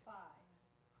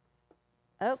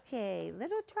 5. Okay,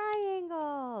 little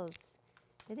triangles.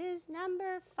 It is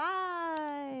number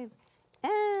 5.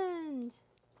 And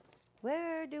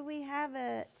Where do we have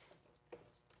it?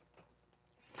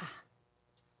 Ah,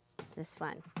 this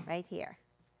one right here.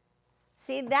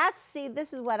 See,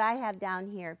 this is what I have down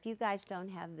here. If you guys don't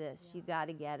have this, you got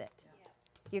to get it.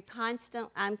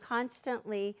 I'm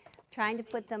constantly trying to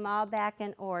put them all back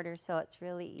in order, so it's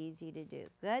really easy to do.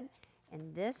 Good.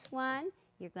 And this one,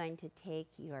 you're going to take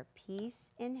your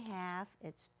piece in half.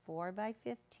 It's 4 by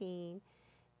 15.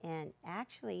 And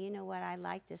actually, you know what? I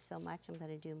like this so much, I'm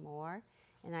going to do more.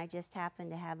 And I just happen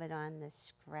to have it on the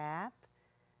scrap.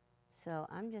 So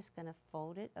I'm just going to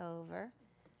fold it over.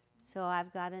 So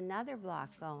I've got another block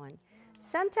going.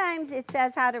 Sometimes it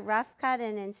says how to rough cut,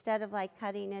 and instead of like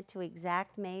cutting it to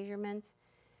exact measurements,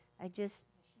 I just,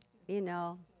 you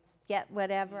know, get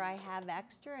whatever I have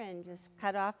extra and just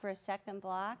cut off for a second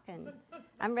block, and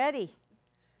I'm ready.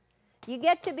 You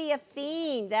get to be a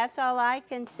fiend. That's all I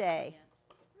can say.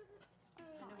 I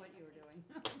know what you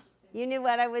were doing. You knew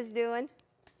what I was doing?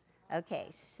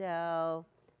 Okay, so,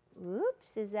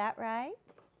 whoops, is that right?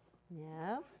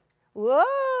 No.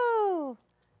 Whoa!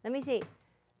 Let me see.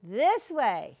 This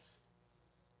way.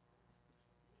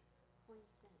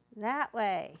 That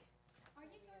way. Are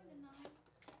you doing the 9?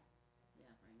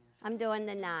 I'm doing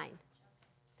the 9.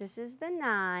 This is the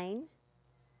 9,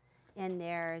 and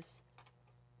there's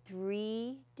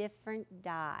 3 different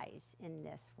dies in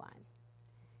this one.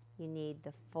 You need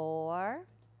the 4,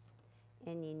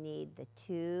 and you need the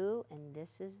 2, and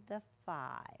this is the 5.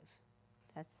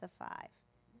 That's the 5.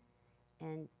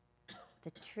 And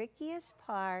the trickiest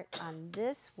part on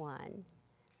this one,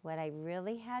 what I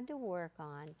really had to work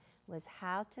on, was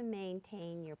how to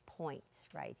maintain your points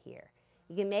right here.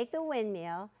 You can make the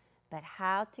windmill, but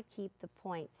how to keep the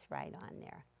points right on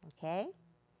there, okay?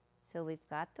 So we've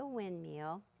got the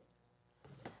windmill.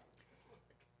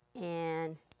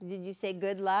 And did you say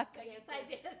good luck? Yes, I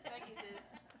did. Becky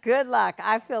did. Good luck.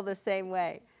 I feel the same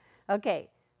way. Okay,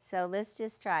 so let's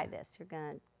just try this. We're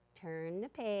going to turn the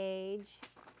page.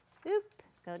 Oop,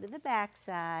 go to the back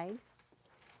side.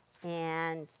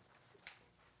 And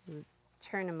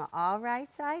turn them all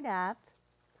right side up.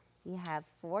 You have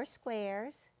 4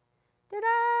 squares.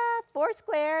 Ta-da! 4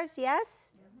 squares, yes?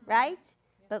 Right?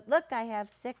 But look, I have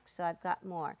 6, so I've got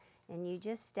more. And you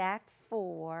just stack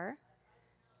 4,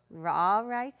 all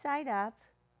right side up,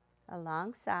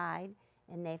 alongside,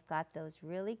 and they've got those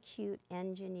really cute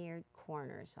engineered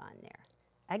corners on there.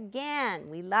 Again,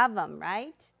 we love them,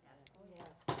 right?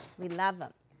 Yes. We love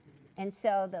them. And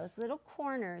so those little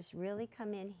corners really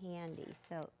come in handy.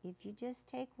 So if you just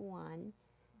take one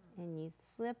and you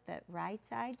flip it right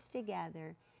sides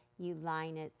together, you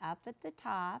line it up at the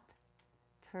top,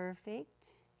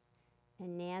 perfect.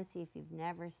 And Nancy, if you've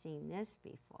never seen this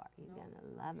before, you're going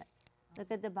to love it. Look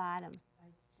at the bottom. I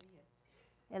see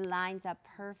it. It lines up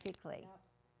perfectly. Yep.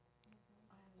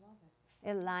 I love it.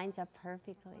 It lines up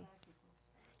perfectly.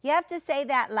 You have to say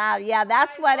that loud. Yeah,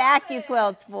 that's what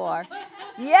Accuquilt's for.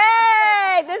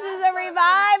 Yay! This is a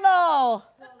revival.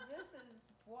 So this is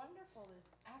wonderful. This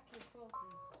Accuquilt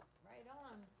is right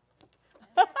on.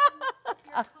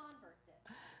 You're a convert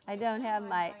then. I don't have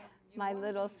my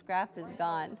little scrap is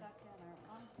gone.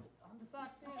 I'm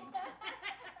sucked in.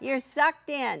 You're sucked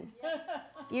in.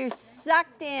 You're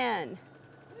sucked in.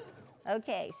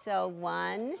 Okay, so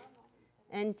 1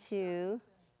 and 2.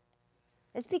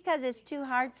 It's because it's too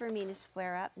hard for me to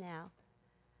square up now.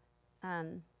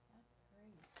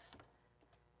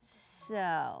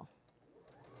 So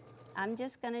I'm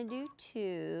just going to do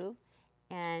 2,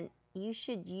 and you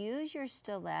should use your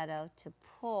stiletto to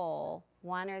pull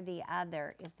one or the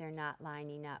other if they're not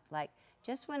lining up. Like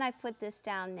just when I put this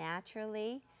down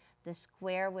naturally, the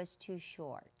square was too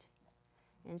short.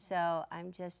 And so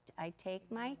I take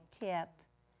my tip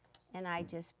and I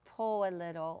just pull a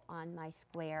little on my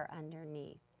square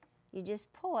underneath. You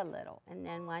just pull a little, and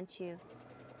then once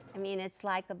it's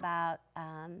like about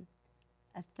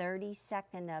a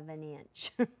 32nd of an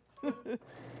inch.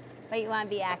 But you want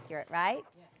to be accurate, right?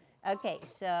 Yeah. Okay,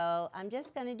 so I'm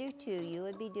just going to do 2. You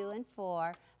would be doing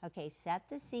 4. Okay, set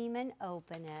the seam and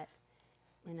open it.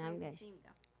 And I'm going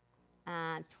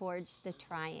to towards the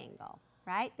triangle,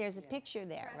 right? There's a picture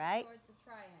there, right? Towards the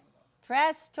triangle.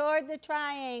 Press toward the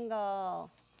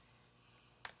triangle.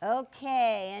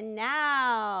 Okay, and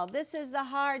now this is the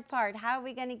hard part. How are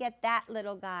we going to get that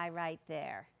little guy right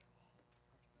there?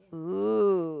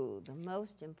 Ooh, the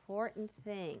most important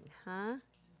thing, huh?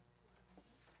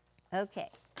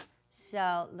 Okay,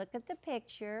 so look at the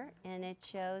picture, and it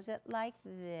shows it like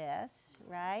this,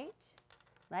 right?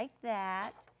 Like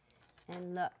that.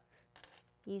 And look,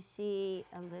 you see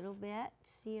a little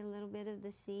bit of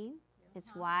the seam?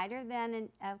 It's wider than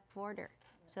a quarter.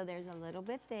 So there's a little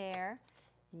bit there,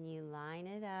 and you line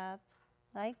it up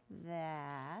like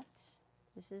that.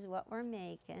 This is what we're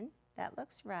making. That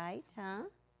looks right, huh?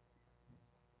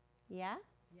 Yeah?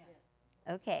 Yes.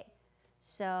 Okay,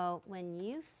 so when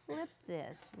you flip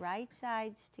this right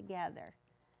sides together,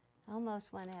 I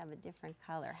almost want to have a different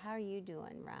color. How are you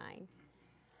doing, Ryan?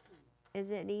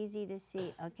 Is it easy to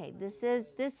see? Okay, this is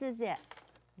it.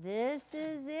 This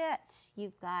is it.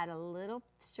 You've got a little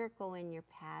circle in your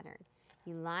pattern.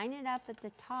 You line it up at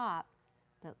the top,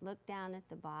 but look down at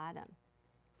the bottom.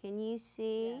 Can you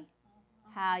see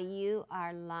how you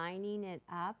are lining it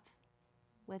up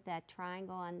with that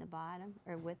triangle on the bottom?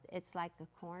 Or with, it's like a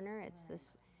corner. It's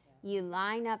this. You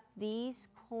line up these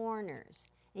corners,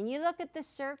 and you look at the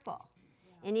circle.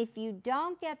 And if you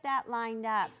don't get that lined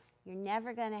up, you're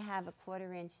never going to have a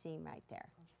 1/4 inch seam right there.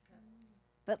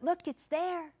 But look, it's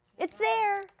there. It's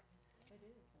there.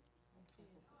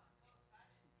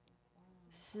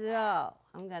 So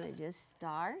I'm going to just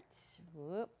start.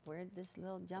 Whoop, where'd this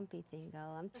little jumpy thing go?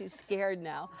 I'm too scared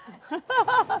now.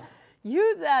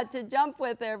 Use that to jump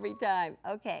with every time.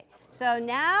 Okay, so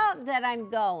now that I'm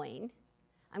going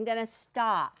to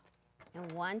stop.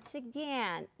 And once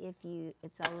again, if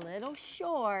it's a little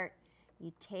short,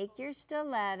 you take your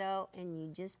stiletto and you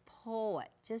just pull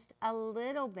it, just a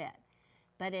little bit.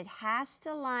 But it has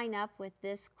to line up with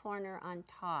this corner on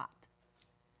top.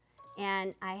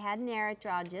 And I had Nara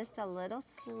draw just a little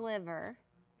sliver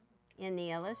in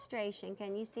the illustration.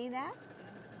 Can you see that?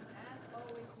 As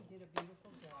always, he did a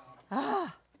beautiful job.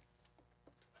 Ah!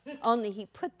 Only he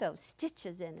put those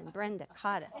stitches in and Brenda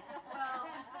caught it.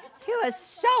 He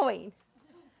was showing.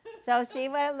 So see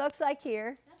what it looks like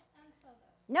here?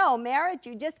 No, Merritt,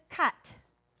 you just cut.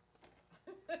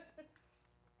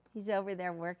 He's over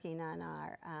there working on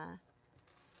our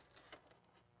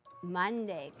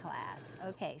Monday class.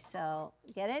 Okay, so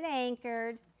get it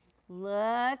anchored.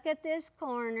 Look at this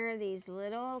corner. These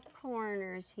little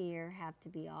corners here have to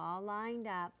be all lined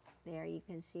up. There, you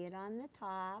can see it on the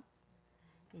top,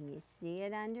 and you see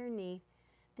it underneath.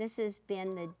 This has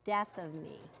been the death of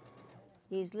me.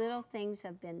 These little things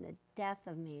have been the death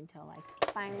of me until I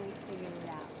finally figured it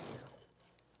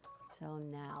out. So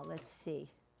now, let's see.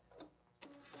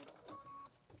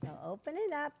 So open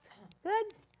it up. Good.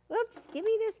 Oops, give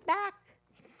me this back.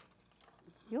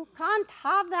 You can't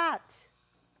have that.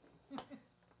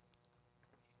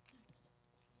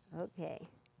 Okay.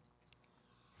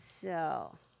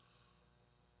 So,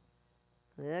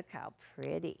 look how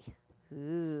pretty.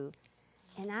 Ooh.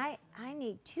 And I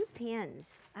need 2 pins.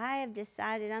 I have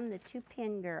decided I'm the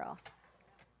 2-pin girl.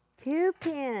 2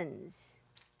 pins.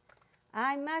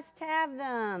 I must have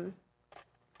them.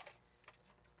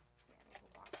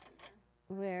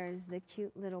 Where's the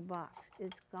cute little box?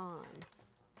 It's gone.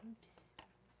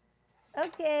 Oops.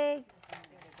 Okay.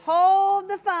 Hold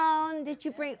the phone. Did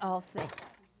you bring? Oh,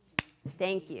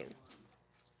 thank you.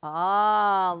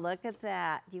 Oh, look at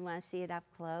that. Do you want to see it up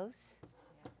close?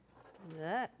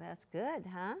 Look, that's good,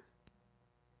 huh?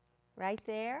 Right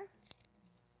there.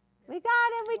 We got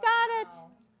it. We got it.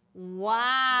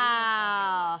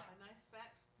 Wow.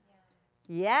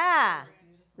 Yeah,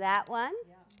 that one.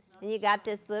 And you got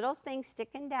this little thing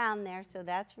sticking down there, so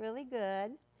that's really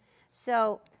good.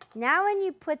 So now when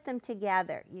you put them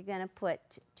together, you're going to put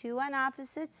 2 on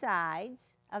opposite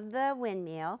sides of the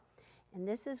windmill. And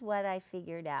this is what I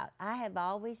figured out. I have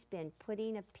always been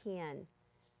putting a pin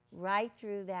right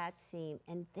through that seam,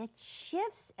 and it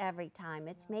shifts every time.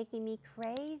 It's making me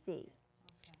crazy.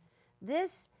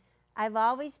 This, I've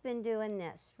always been doing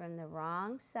this from the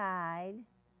wrong side.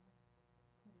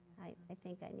 I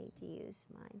think I need to use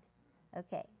mine.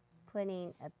 Okay,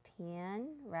 putting a pin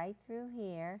right through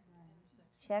here,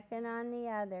 checking on the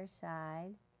other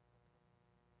side.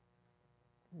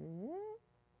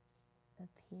 A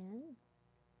pin.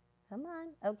 Come on.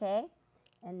 Okay.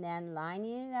 And then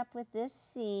lining it up with this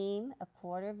seam, a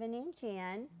 1/4 inch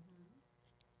in.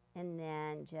 And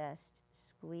then just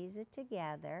squeeze it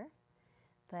together.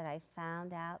 But I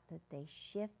found out that they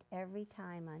shift every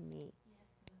time on me.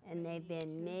 And they've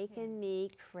been making me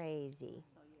crazy.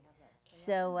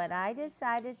 So what I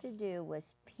decided to do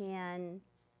was pin,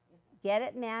 get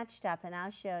it matched up, and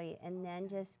I'll show you, and then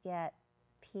just get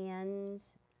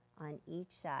pins on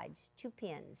each side, 2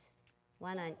 pins,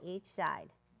 1 on each side.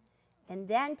 And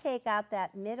then take out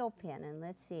that middle pin, and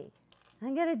let's see.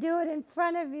 I'm going to do it in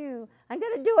front of you. I'm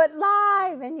going to do it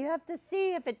live, and you have to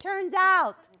see if it turns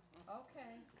out.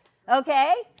 Okay.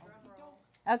 Okay?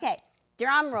 Okay.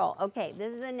 Drum roll. Okay,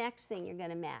 this is the next thing you're going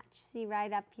to match. See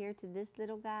right up here to this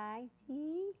little guy?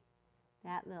 See?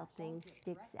 That little thing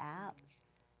sticks out.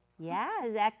 Yeah,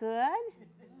 is that good?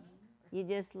 You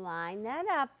just line that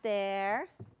up there.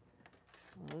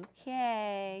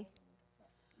 Okay.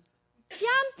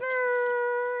 Jumper!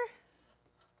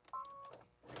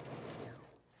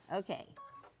 Okay,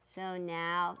 so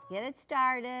now get it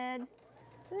started.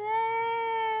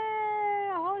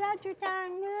 Hold out your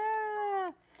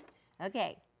tongue.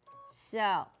 Okay,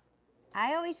 so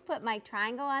I always put my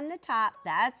triangle on the top.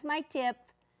 That's my tip.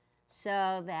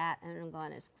 So that, and I'm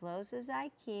going as close as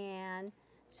I can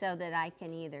so that I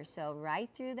can either sew right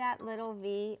through that little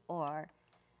V or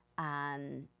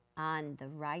on the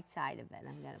right side of it.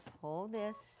 I'm going to pull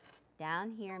this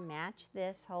down here, match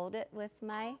this, hold it with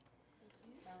my,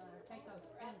 Take those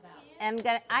pins out.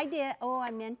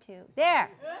 I meant to. There.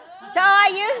 So I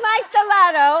used my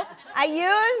stiletto.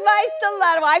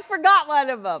 I forgot one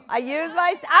of them. I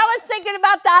was thinking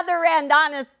about the other end,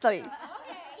 honestly.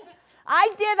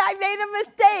 I made a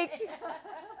mistake.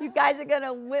 You guys are going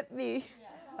to whip me.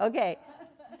 Okay.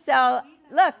 So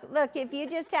look, if you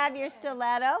just have your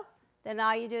stiletto, then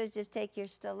all you do is just take your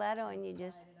stiletto and you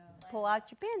just pull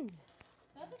out your pins.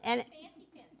 Those are And fancy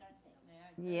pins, aren't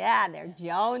they? yeah, they're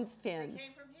Jones pins.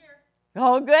 Came from here.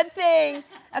 Oh, good thing.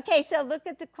 Okay, so look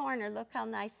at the corner. Look how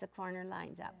nice the corner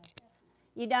lines up.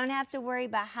 You don't have to worry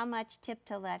about how much tip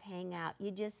to let hang out.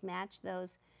 You just match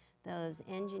those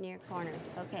engineer corners.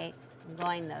 Okay, I'm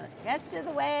going the rest of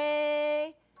the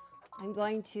way. I'm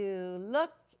going to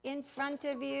look in front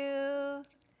of you.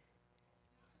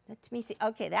 Let me see.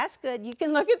 Okay, that's good. You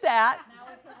can look at that. Now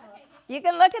we can look. You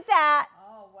can look at that.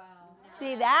 Oh, wow.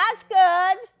 See, that's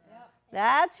good. Yep.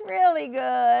 That's really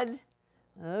good.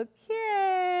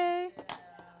 Okay. Oh,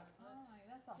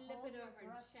 that's a Flip whole it over and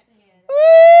brush check seam.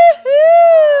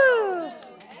 Woohoo!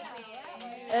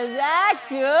 Is that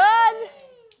good?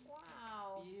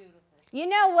 Wow. You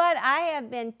know what? I have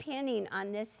been pinning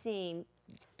on this seam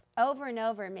over and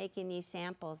over, making these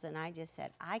samples, and I just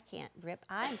said, I can't rip.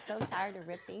 I'm so tired of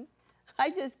ripping. I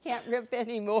just can't rip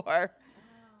anymore.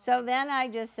 So then I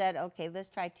just said, okay, let's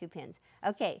try 2 pins.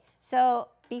 Okay, so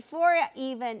before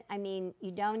even,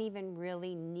 you don't even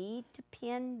really need to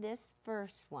pin this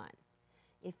first one.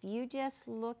 If you just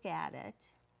look at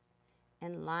it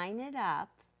and line it up,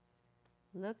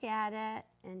 look at it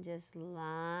and just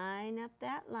line up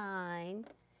that line,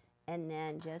 and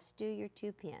then just do your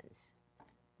 2 pins.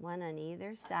 One on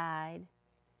either side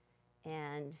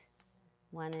and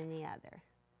one in the other.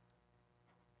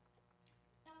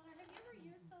 Eleanor, have you ever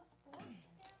used those fork pins?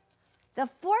 The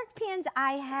fork pins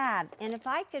I have, and if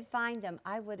I could find them,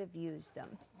 I would have used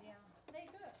them. Yeah. They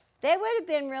good. They would have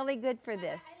been really good for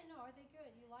this. I didn't know. Are they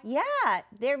good? You like them? Yeah,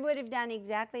 they would have done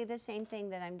exactly the same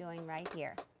thing that I'm doing right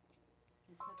here.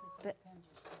 But,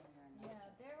 Yeah,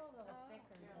 they're a little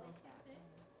thicker than that.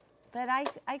 but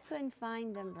I couldn't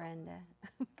find them, Brenda.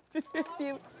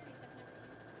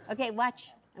 Okay,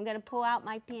 watch. I'm going to pull out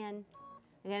my pin.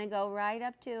 I'm going to go right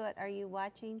up to it. Are you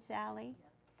watching, Sally?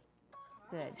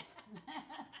 Good.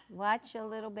 Watch a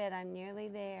little bit. I'm nearly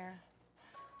there.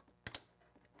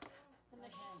 The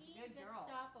machine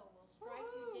Gestapo will strike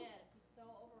you dead if you sew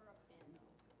over a pin.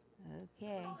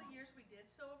 Okay. All the years we did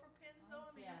sew over pins, though,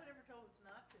 who would ever told us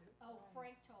not to? Oh,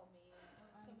 Frank told me.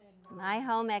 My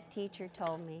home ec teacher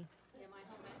told me. Yeah, my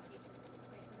home ec teacher.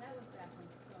 Okay, so that was back when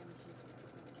sewing machines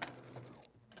were.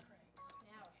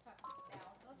 Now it's tucking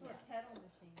down. Those were pedal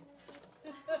machines.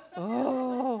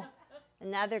 Oh,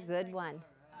 another good one.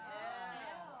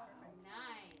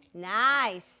 Nice.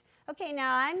 Nice. Okay,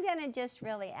 now I'm going to just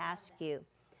really ask you.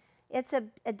 It's a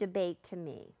debate to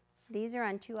me. These are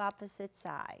on 2 opposite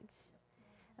sides.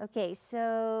 Okay,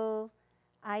 so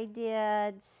I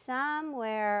did some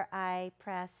where I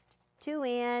pressed 2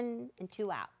 in and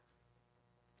 2 out.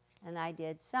 And I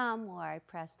did some where I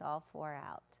pressed all 4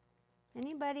 out.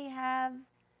 Anybody have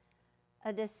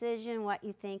a decision what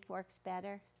you think works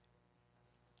better?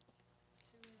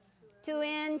 2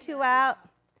 in, 2 out.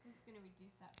 Who's going to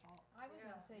reduce that fault? I was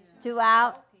going to say 2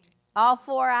 out. All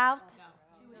 4 out. No,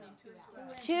 2 in and 2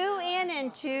 out. 2 in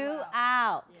and 2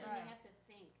 out. So you have to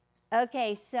think.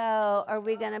 Okay, so are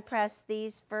we going to press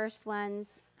these first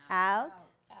ones out?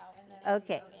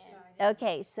 Okay.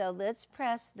 Okay, so let's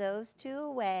press those 2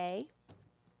 away.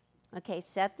 Okay,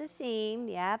 set the seam.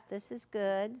 Yep, this is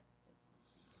good.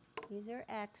 These are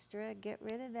extra. Get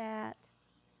rid of that.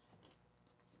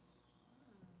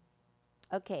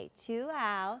 Okay, 2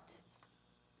 out.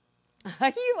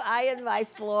 Are you eyeing my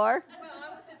floor? Well, I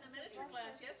was in the miniature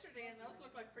class yesterday, and those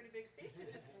look like pretty big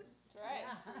pieces. Right.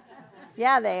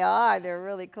 Yeah, they are. They're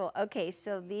really cool. Okay,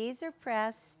 so these are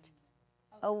pressed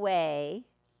away,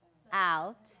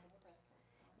 out.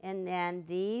 And then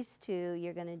these 2,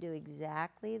 you're going to do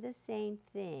exactly the same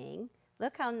thing.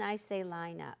 Look how nice they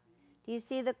line up. Do you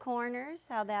see the corners,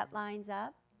 how that lines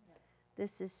up?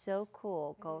 This is so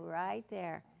cool. Go right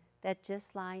there. that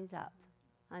just lines up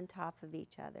on top of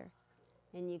each other.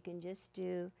 And you can just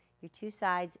do your two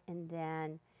sides, and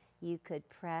then you could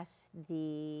press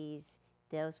these,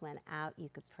 those went out, you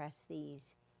could press these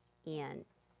in,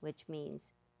 which means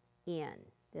in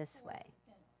this way.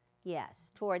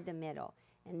 Yes, toward the middle.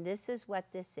 And this is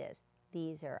what this is.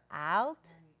 These are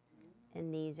out,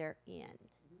 and these are in.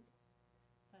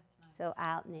 So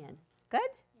out and in.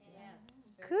 Good? Yes.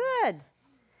 Good.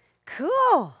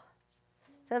 Cool.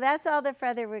 So that's all the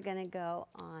further we're going to go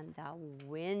on the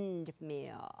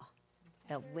windmill.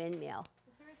 The windmill.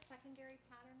 Is there a secondary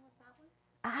pattern with that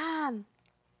one?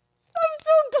 I'm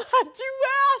so glad you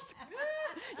asked.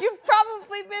 You've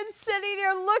probably been sitting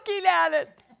here looking at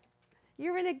it.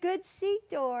 You're in a good seat,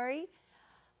 Dory.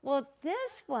 Well,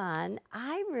 this one,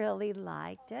 I really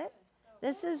liked it.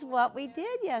 This is what we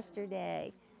did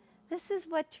yesterday. This is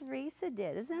what Teresa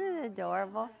did. Isn't it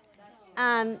adorable?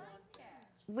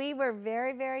 We were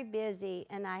very, very busy,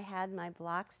 and I had my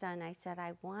blocks done. I said,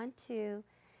 I want to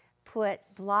put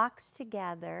blocks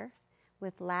together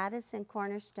with lattice and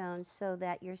cornerstones so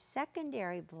that your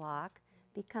secondary block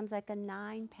becomes like a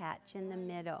 9 patch in the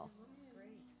middle.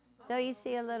 So you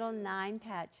see a little 9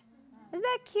 patch. Isn't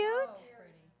that cute?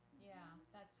 Yeah,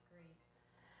 that's great.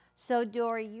 So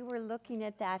Dory, you were looking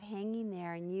at that hanging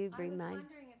there, and you I was remind.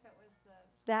 wondering if it was the.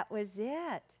 That was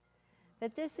it.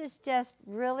 But this is just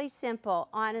really simple,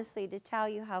 honestly, to tell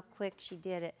you how quick she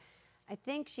did it. I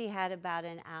think she had about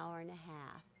an hour and a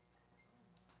half.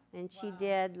 And she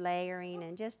did layering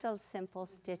and just a simple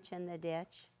stitch in the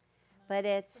ditch. But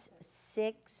it's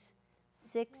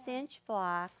 6-inch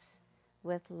blocks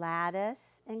with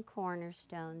lattice and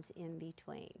cornerstones in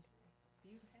between.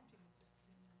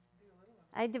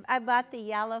 I bought the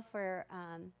yellow for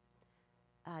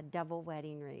double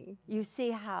wedding ring. You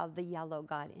see how the yellow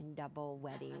got in double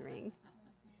wedding ring.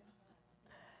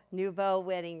 Nouveau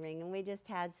wedding ring. And we just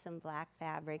had some black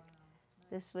fabric.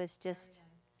 This was just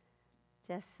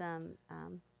some,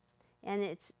 and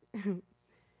it's,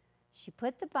 she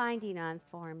put the binding on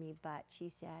for me, but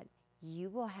she said, you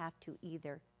will have to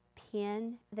either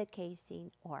pin the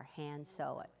casing or hand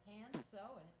sew it. Hand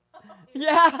sew it.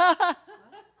 Yeah.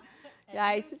 And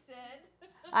Yeah, you said.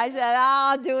 I said,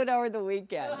 I'll do it over the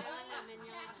weekend.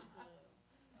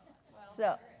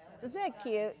 So, isn't that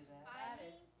cute?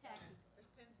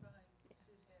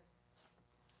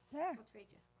 There.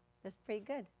 That's pretty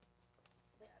good.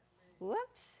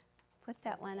 Whoops. Put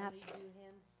that one up. Does Ellie do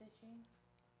hand stitching?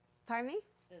 Pardon me?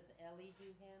 Does Ellie do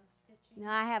hand stitching? No,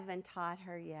 I haven't taught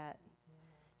her yet.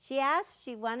 She asked,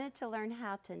 she wanted to learn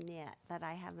how to knit, but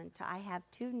I haven't. I have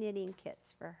 2 knitting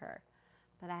kits for her,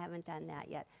 but I haven't done that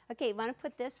yet. Okay, you want to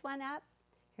put this one up?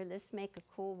 Here, let's make a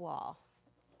cool wall.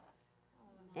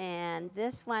 And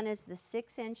this one is the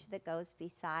 6-inch that goes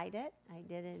beside it. I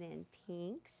did it in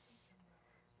pinks.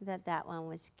 That one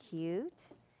was cute.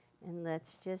 And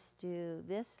let's just do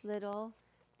this little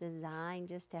design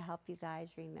just to help you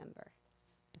guys remember.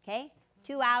 Okay?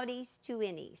 2 outies, 2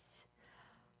 innies.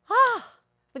 Ah,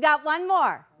 we got one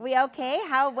more. We okay?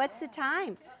 What's the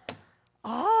time?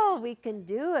 Oh, we can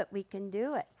do it. We can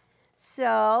do it.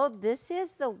 So this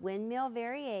is the windmill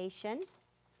variation.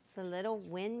 The little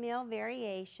windmill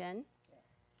variation.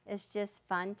 It's just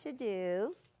fun to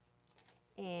do.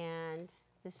 And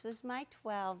this was my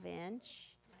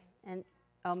 12-inch. And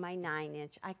oh, my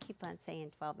 9-inch. I keep on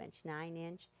saying 12-inch,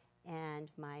 9-inch, and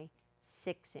my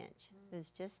 6-inch. It was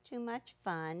just too much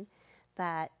fun.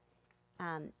 But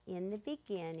in the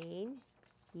beginning,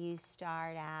 you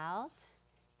start out,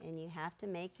 and you have to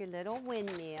make your little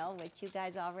windmill, which you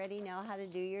guys already know how to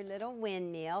do your little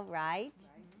windmill, right?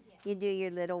 You do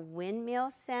your little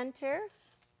windmill center.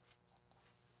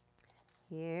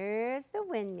 Here's the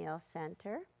windmill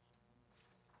center.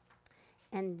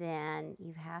 And then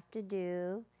you have to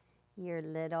do your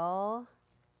little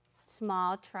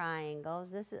small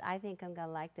triangles. This is, I think I'm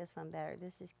gonna like this one better.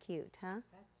 This is cute, huh?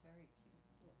 That's very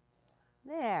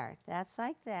cute. There, that's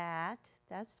like that.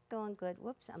 That's going good.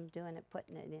 Whoops, I'm doing it,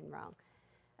 putting it in wrong.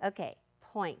 Okay,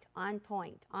 point, on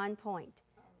point, on point.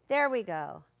 There we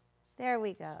go. There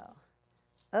we go.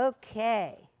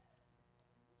 Okay.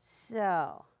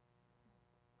 So,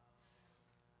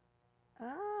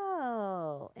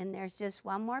 oh, and there's just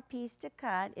one more piece to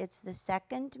cut. It's the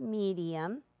second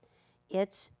medium.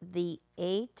 It's the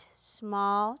 8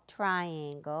 small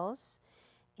triangles.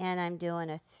 And I'm doing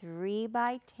a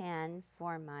 3x10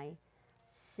 for my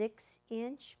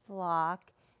 6-inch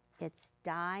block. It's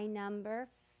die number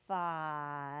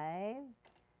 5.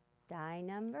 Die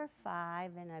number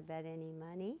 5, and I bet any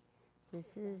money.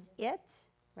 This is it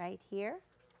right here.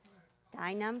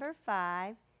 Die number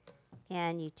 5.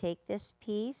 And you take this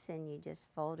piece and you just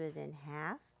fold it in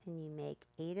half and you make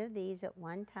 8 of these at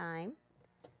one time.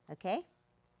 Okay?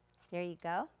 There you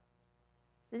go.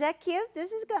 Is that cute?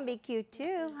 This is going to be cute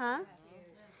too, huh?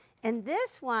 And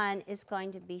this one is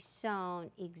going to be sewn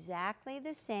exactly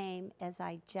the same as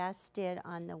I just did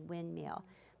on the windmill.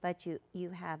 But you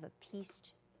have a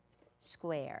pieced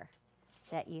square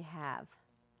that you have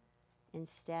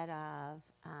instead of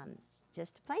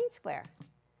just a plain square.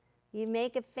 You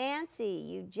make it fancy.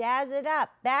 You jazz it up.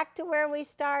 Back to where we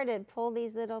started. Pull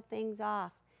these little things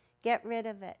off. Get rid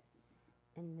of it.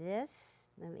 And this,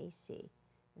 let me see,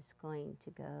 is going to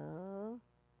go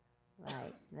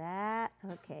like that.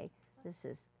 Okay, this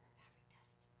is,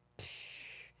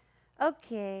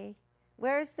 okay,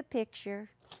 where's the picture?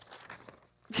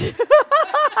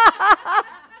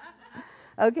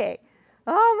 Okay,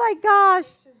 oh my gosh.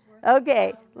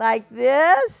 Okay, like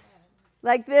this.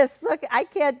 Like this. Look, I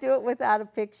can't do it without a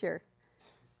picture.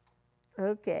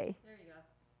 Okay. There you go.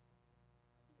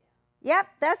 Yep,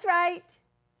 that's right.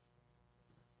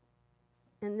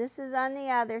 And this is on the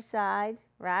other side,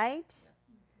 right?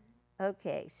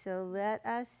 Okay, so let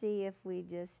us see if we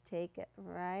just take it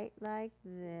right like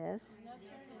this.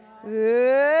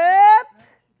 Whoop.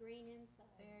 Green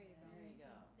inside. There you go.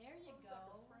 There you go.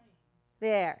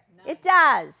 There. It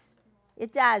does.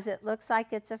 It does. It looks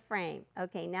like it's a frame.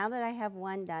 Okay, now that I have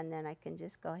one done, then I can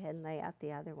just go ahead and lay out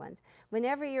the other ones.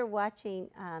 Whenever you're watching,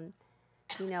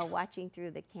 watching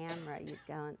through the camera, you're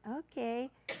going, okay,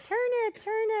 turn it,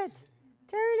 turn it,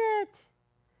 turn it.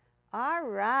 All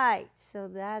right, so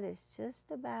that is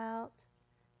just about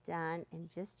done. And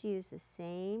just use the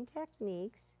same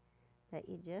techniques that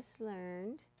you just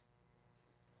learned.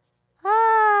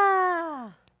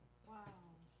 Ah! Wow.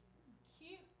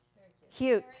 Cute.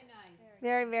 Cute. Very nice.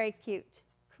 Very, very cute.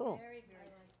 Cool. Very, very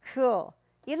Cool.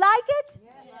 You like it?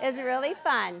 Yes. It's really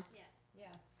fun. Yes.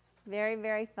 Very,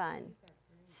 very fun.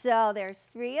 So there's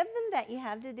 3 of them that you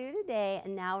have to do today,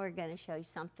 and now we're going to show you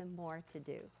something more to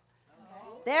do.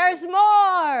 There's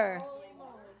more.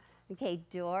 Okay,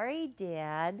 Dory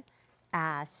did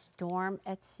a storm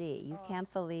at sea. You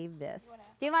can't believe this.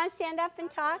 Do you want to stand up and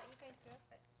talk?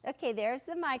 Okay, there's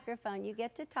the microphone. You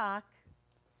get to talk.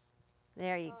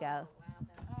 There you go.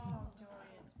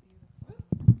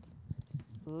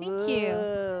 Thank you.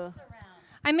 Ooh.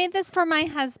 I made this for my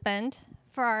husband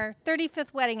for our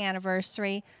 35th wedding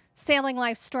anniversary, sailing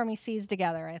life's stormy seas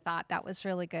together. I thought that was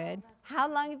really good. How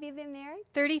long have you been married?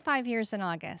 35 years in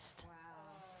August.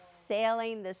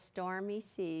 Sailing the stormy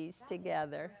seas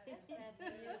together.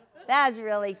 That's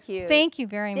really cute. Thank you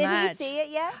very much. Did he see it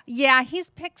yet? Yeah, he's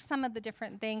picked some of the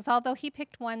different things, although he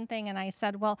picked one thing and I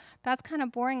said, well, that's kind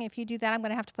of boring. If you do that, I'm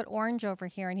going to have to put orange over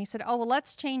here. And he said, oh, well,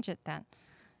 let's change it then,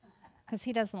 because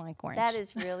he doesn't like orange. That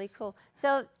is really cool.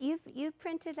 So you've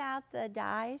printed out the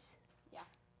dies? Yeah.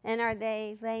 And are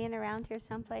they laying around here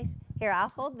someplace? Here, I'll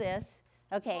hold this.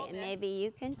 Okay, and maybe you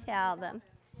can tell them.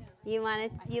 You want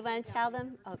to tell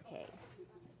them? Okay.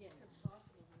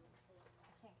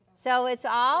 So it's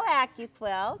all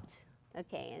Accuquilt.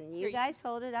 Okay, and you guys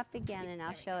hold it up again, and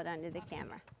I'll show it under the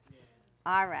camera.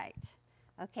 All right.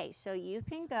 Okay, so you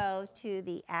can go to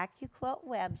the Accuquilt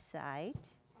website,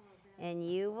 and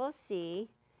you will see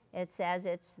it says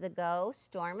it's the Go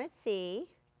Storm at Sea,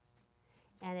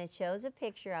 and it shows a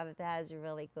picture of it. That is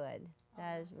really good.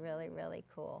 That is really, really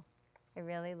cool. I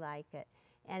really like it.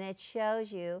 And it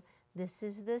shows you, this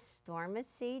is the Storm at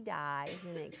Sea die.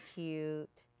 Isn't it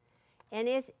cute? And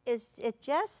is it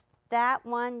just that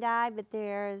one die, but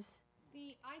there's...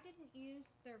 I didn't use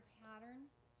their pattern.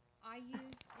 I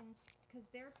used, because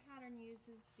their pattern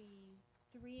uses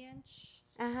the 3-inch.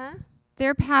 Uh-huh.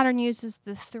 Their pattern uses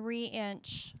the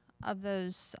 3-inch of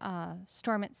those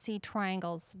Storm at Sea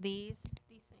triangles, these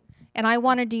things. And I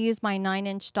wanted to use my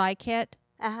 9-inch die kit,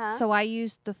 Uh-huh. so I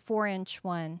used the 4-inch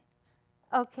one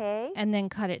Okay. and then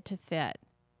cut it to fit.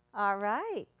 All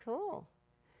right. Cool.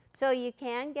 So you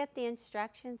can get the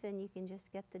instructions, and you can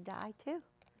just get the die, too.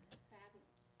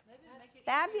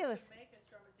 Fabulous.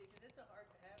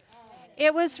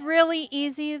 It was really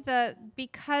easy.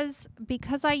 Because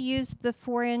I used the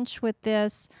 4-inch with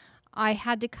this, I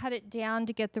had to cut it down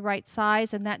to get the right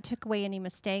size, and that took away any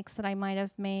mistakes that I might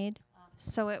have made.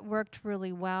 So it worked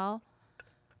really well.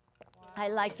 I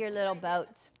like your little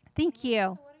boats. Thank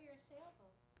you.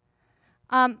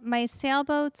 My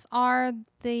sailboats are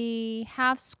the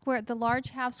large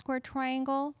half square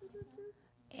triangle,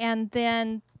 and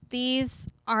then these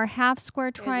are half square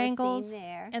a seam triangles,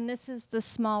 there. and this is the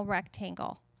small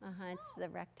rectangle. Uh-huh. It's the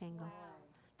rectangle.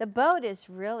 The boat is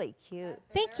really cute.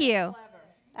 Thank you.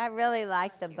 I really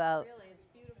like the boat.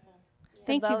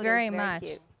 Thank The you boat very is much.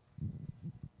 Cute.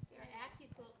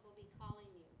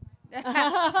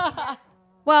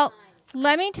 Well,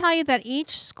 let me tell you that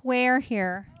each square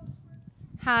here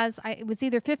has, it was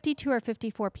either 52 or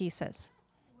 54 pieces.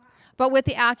 But with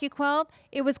the Accuquilt,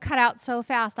 it was cut out so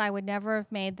fast. I would never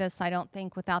have made this, I don't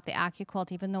think, without the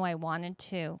Accuquilt, even though I wanted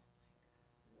to.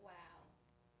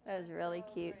 That was really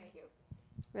cute.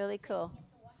 Really cool.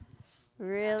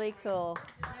 Really cool.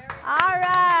 All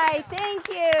right, thank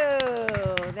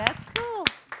you. That's cool.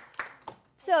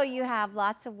 So you have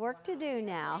lots of work to do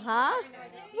now, huh?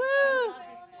 Woo!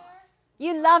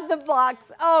 You love the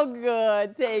blocks. Oh,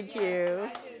 good. Thank you.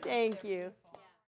 Thank you.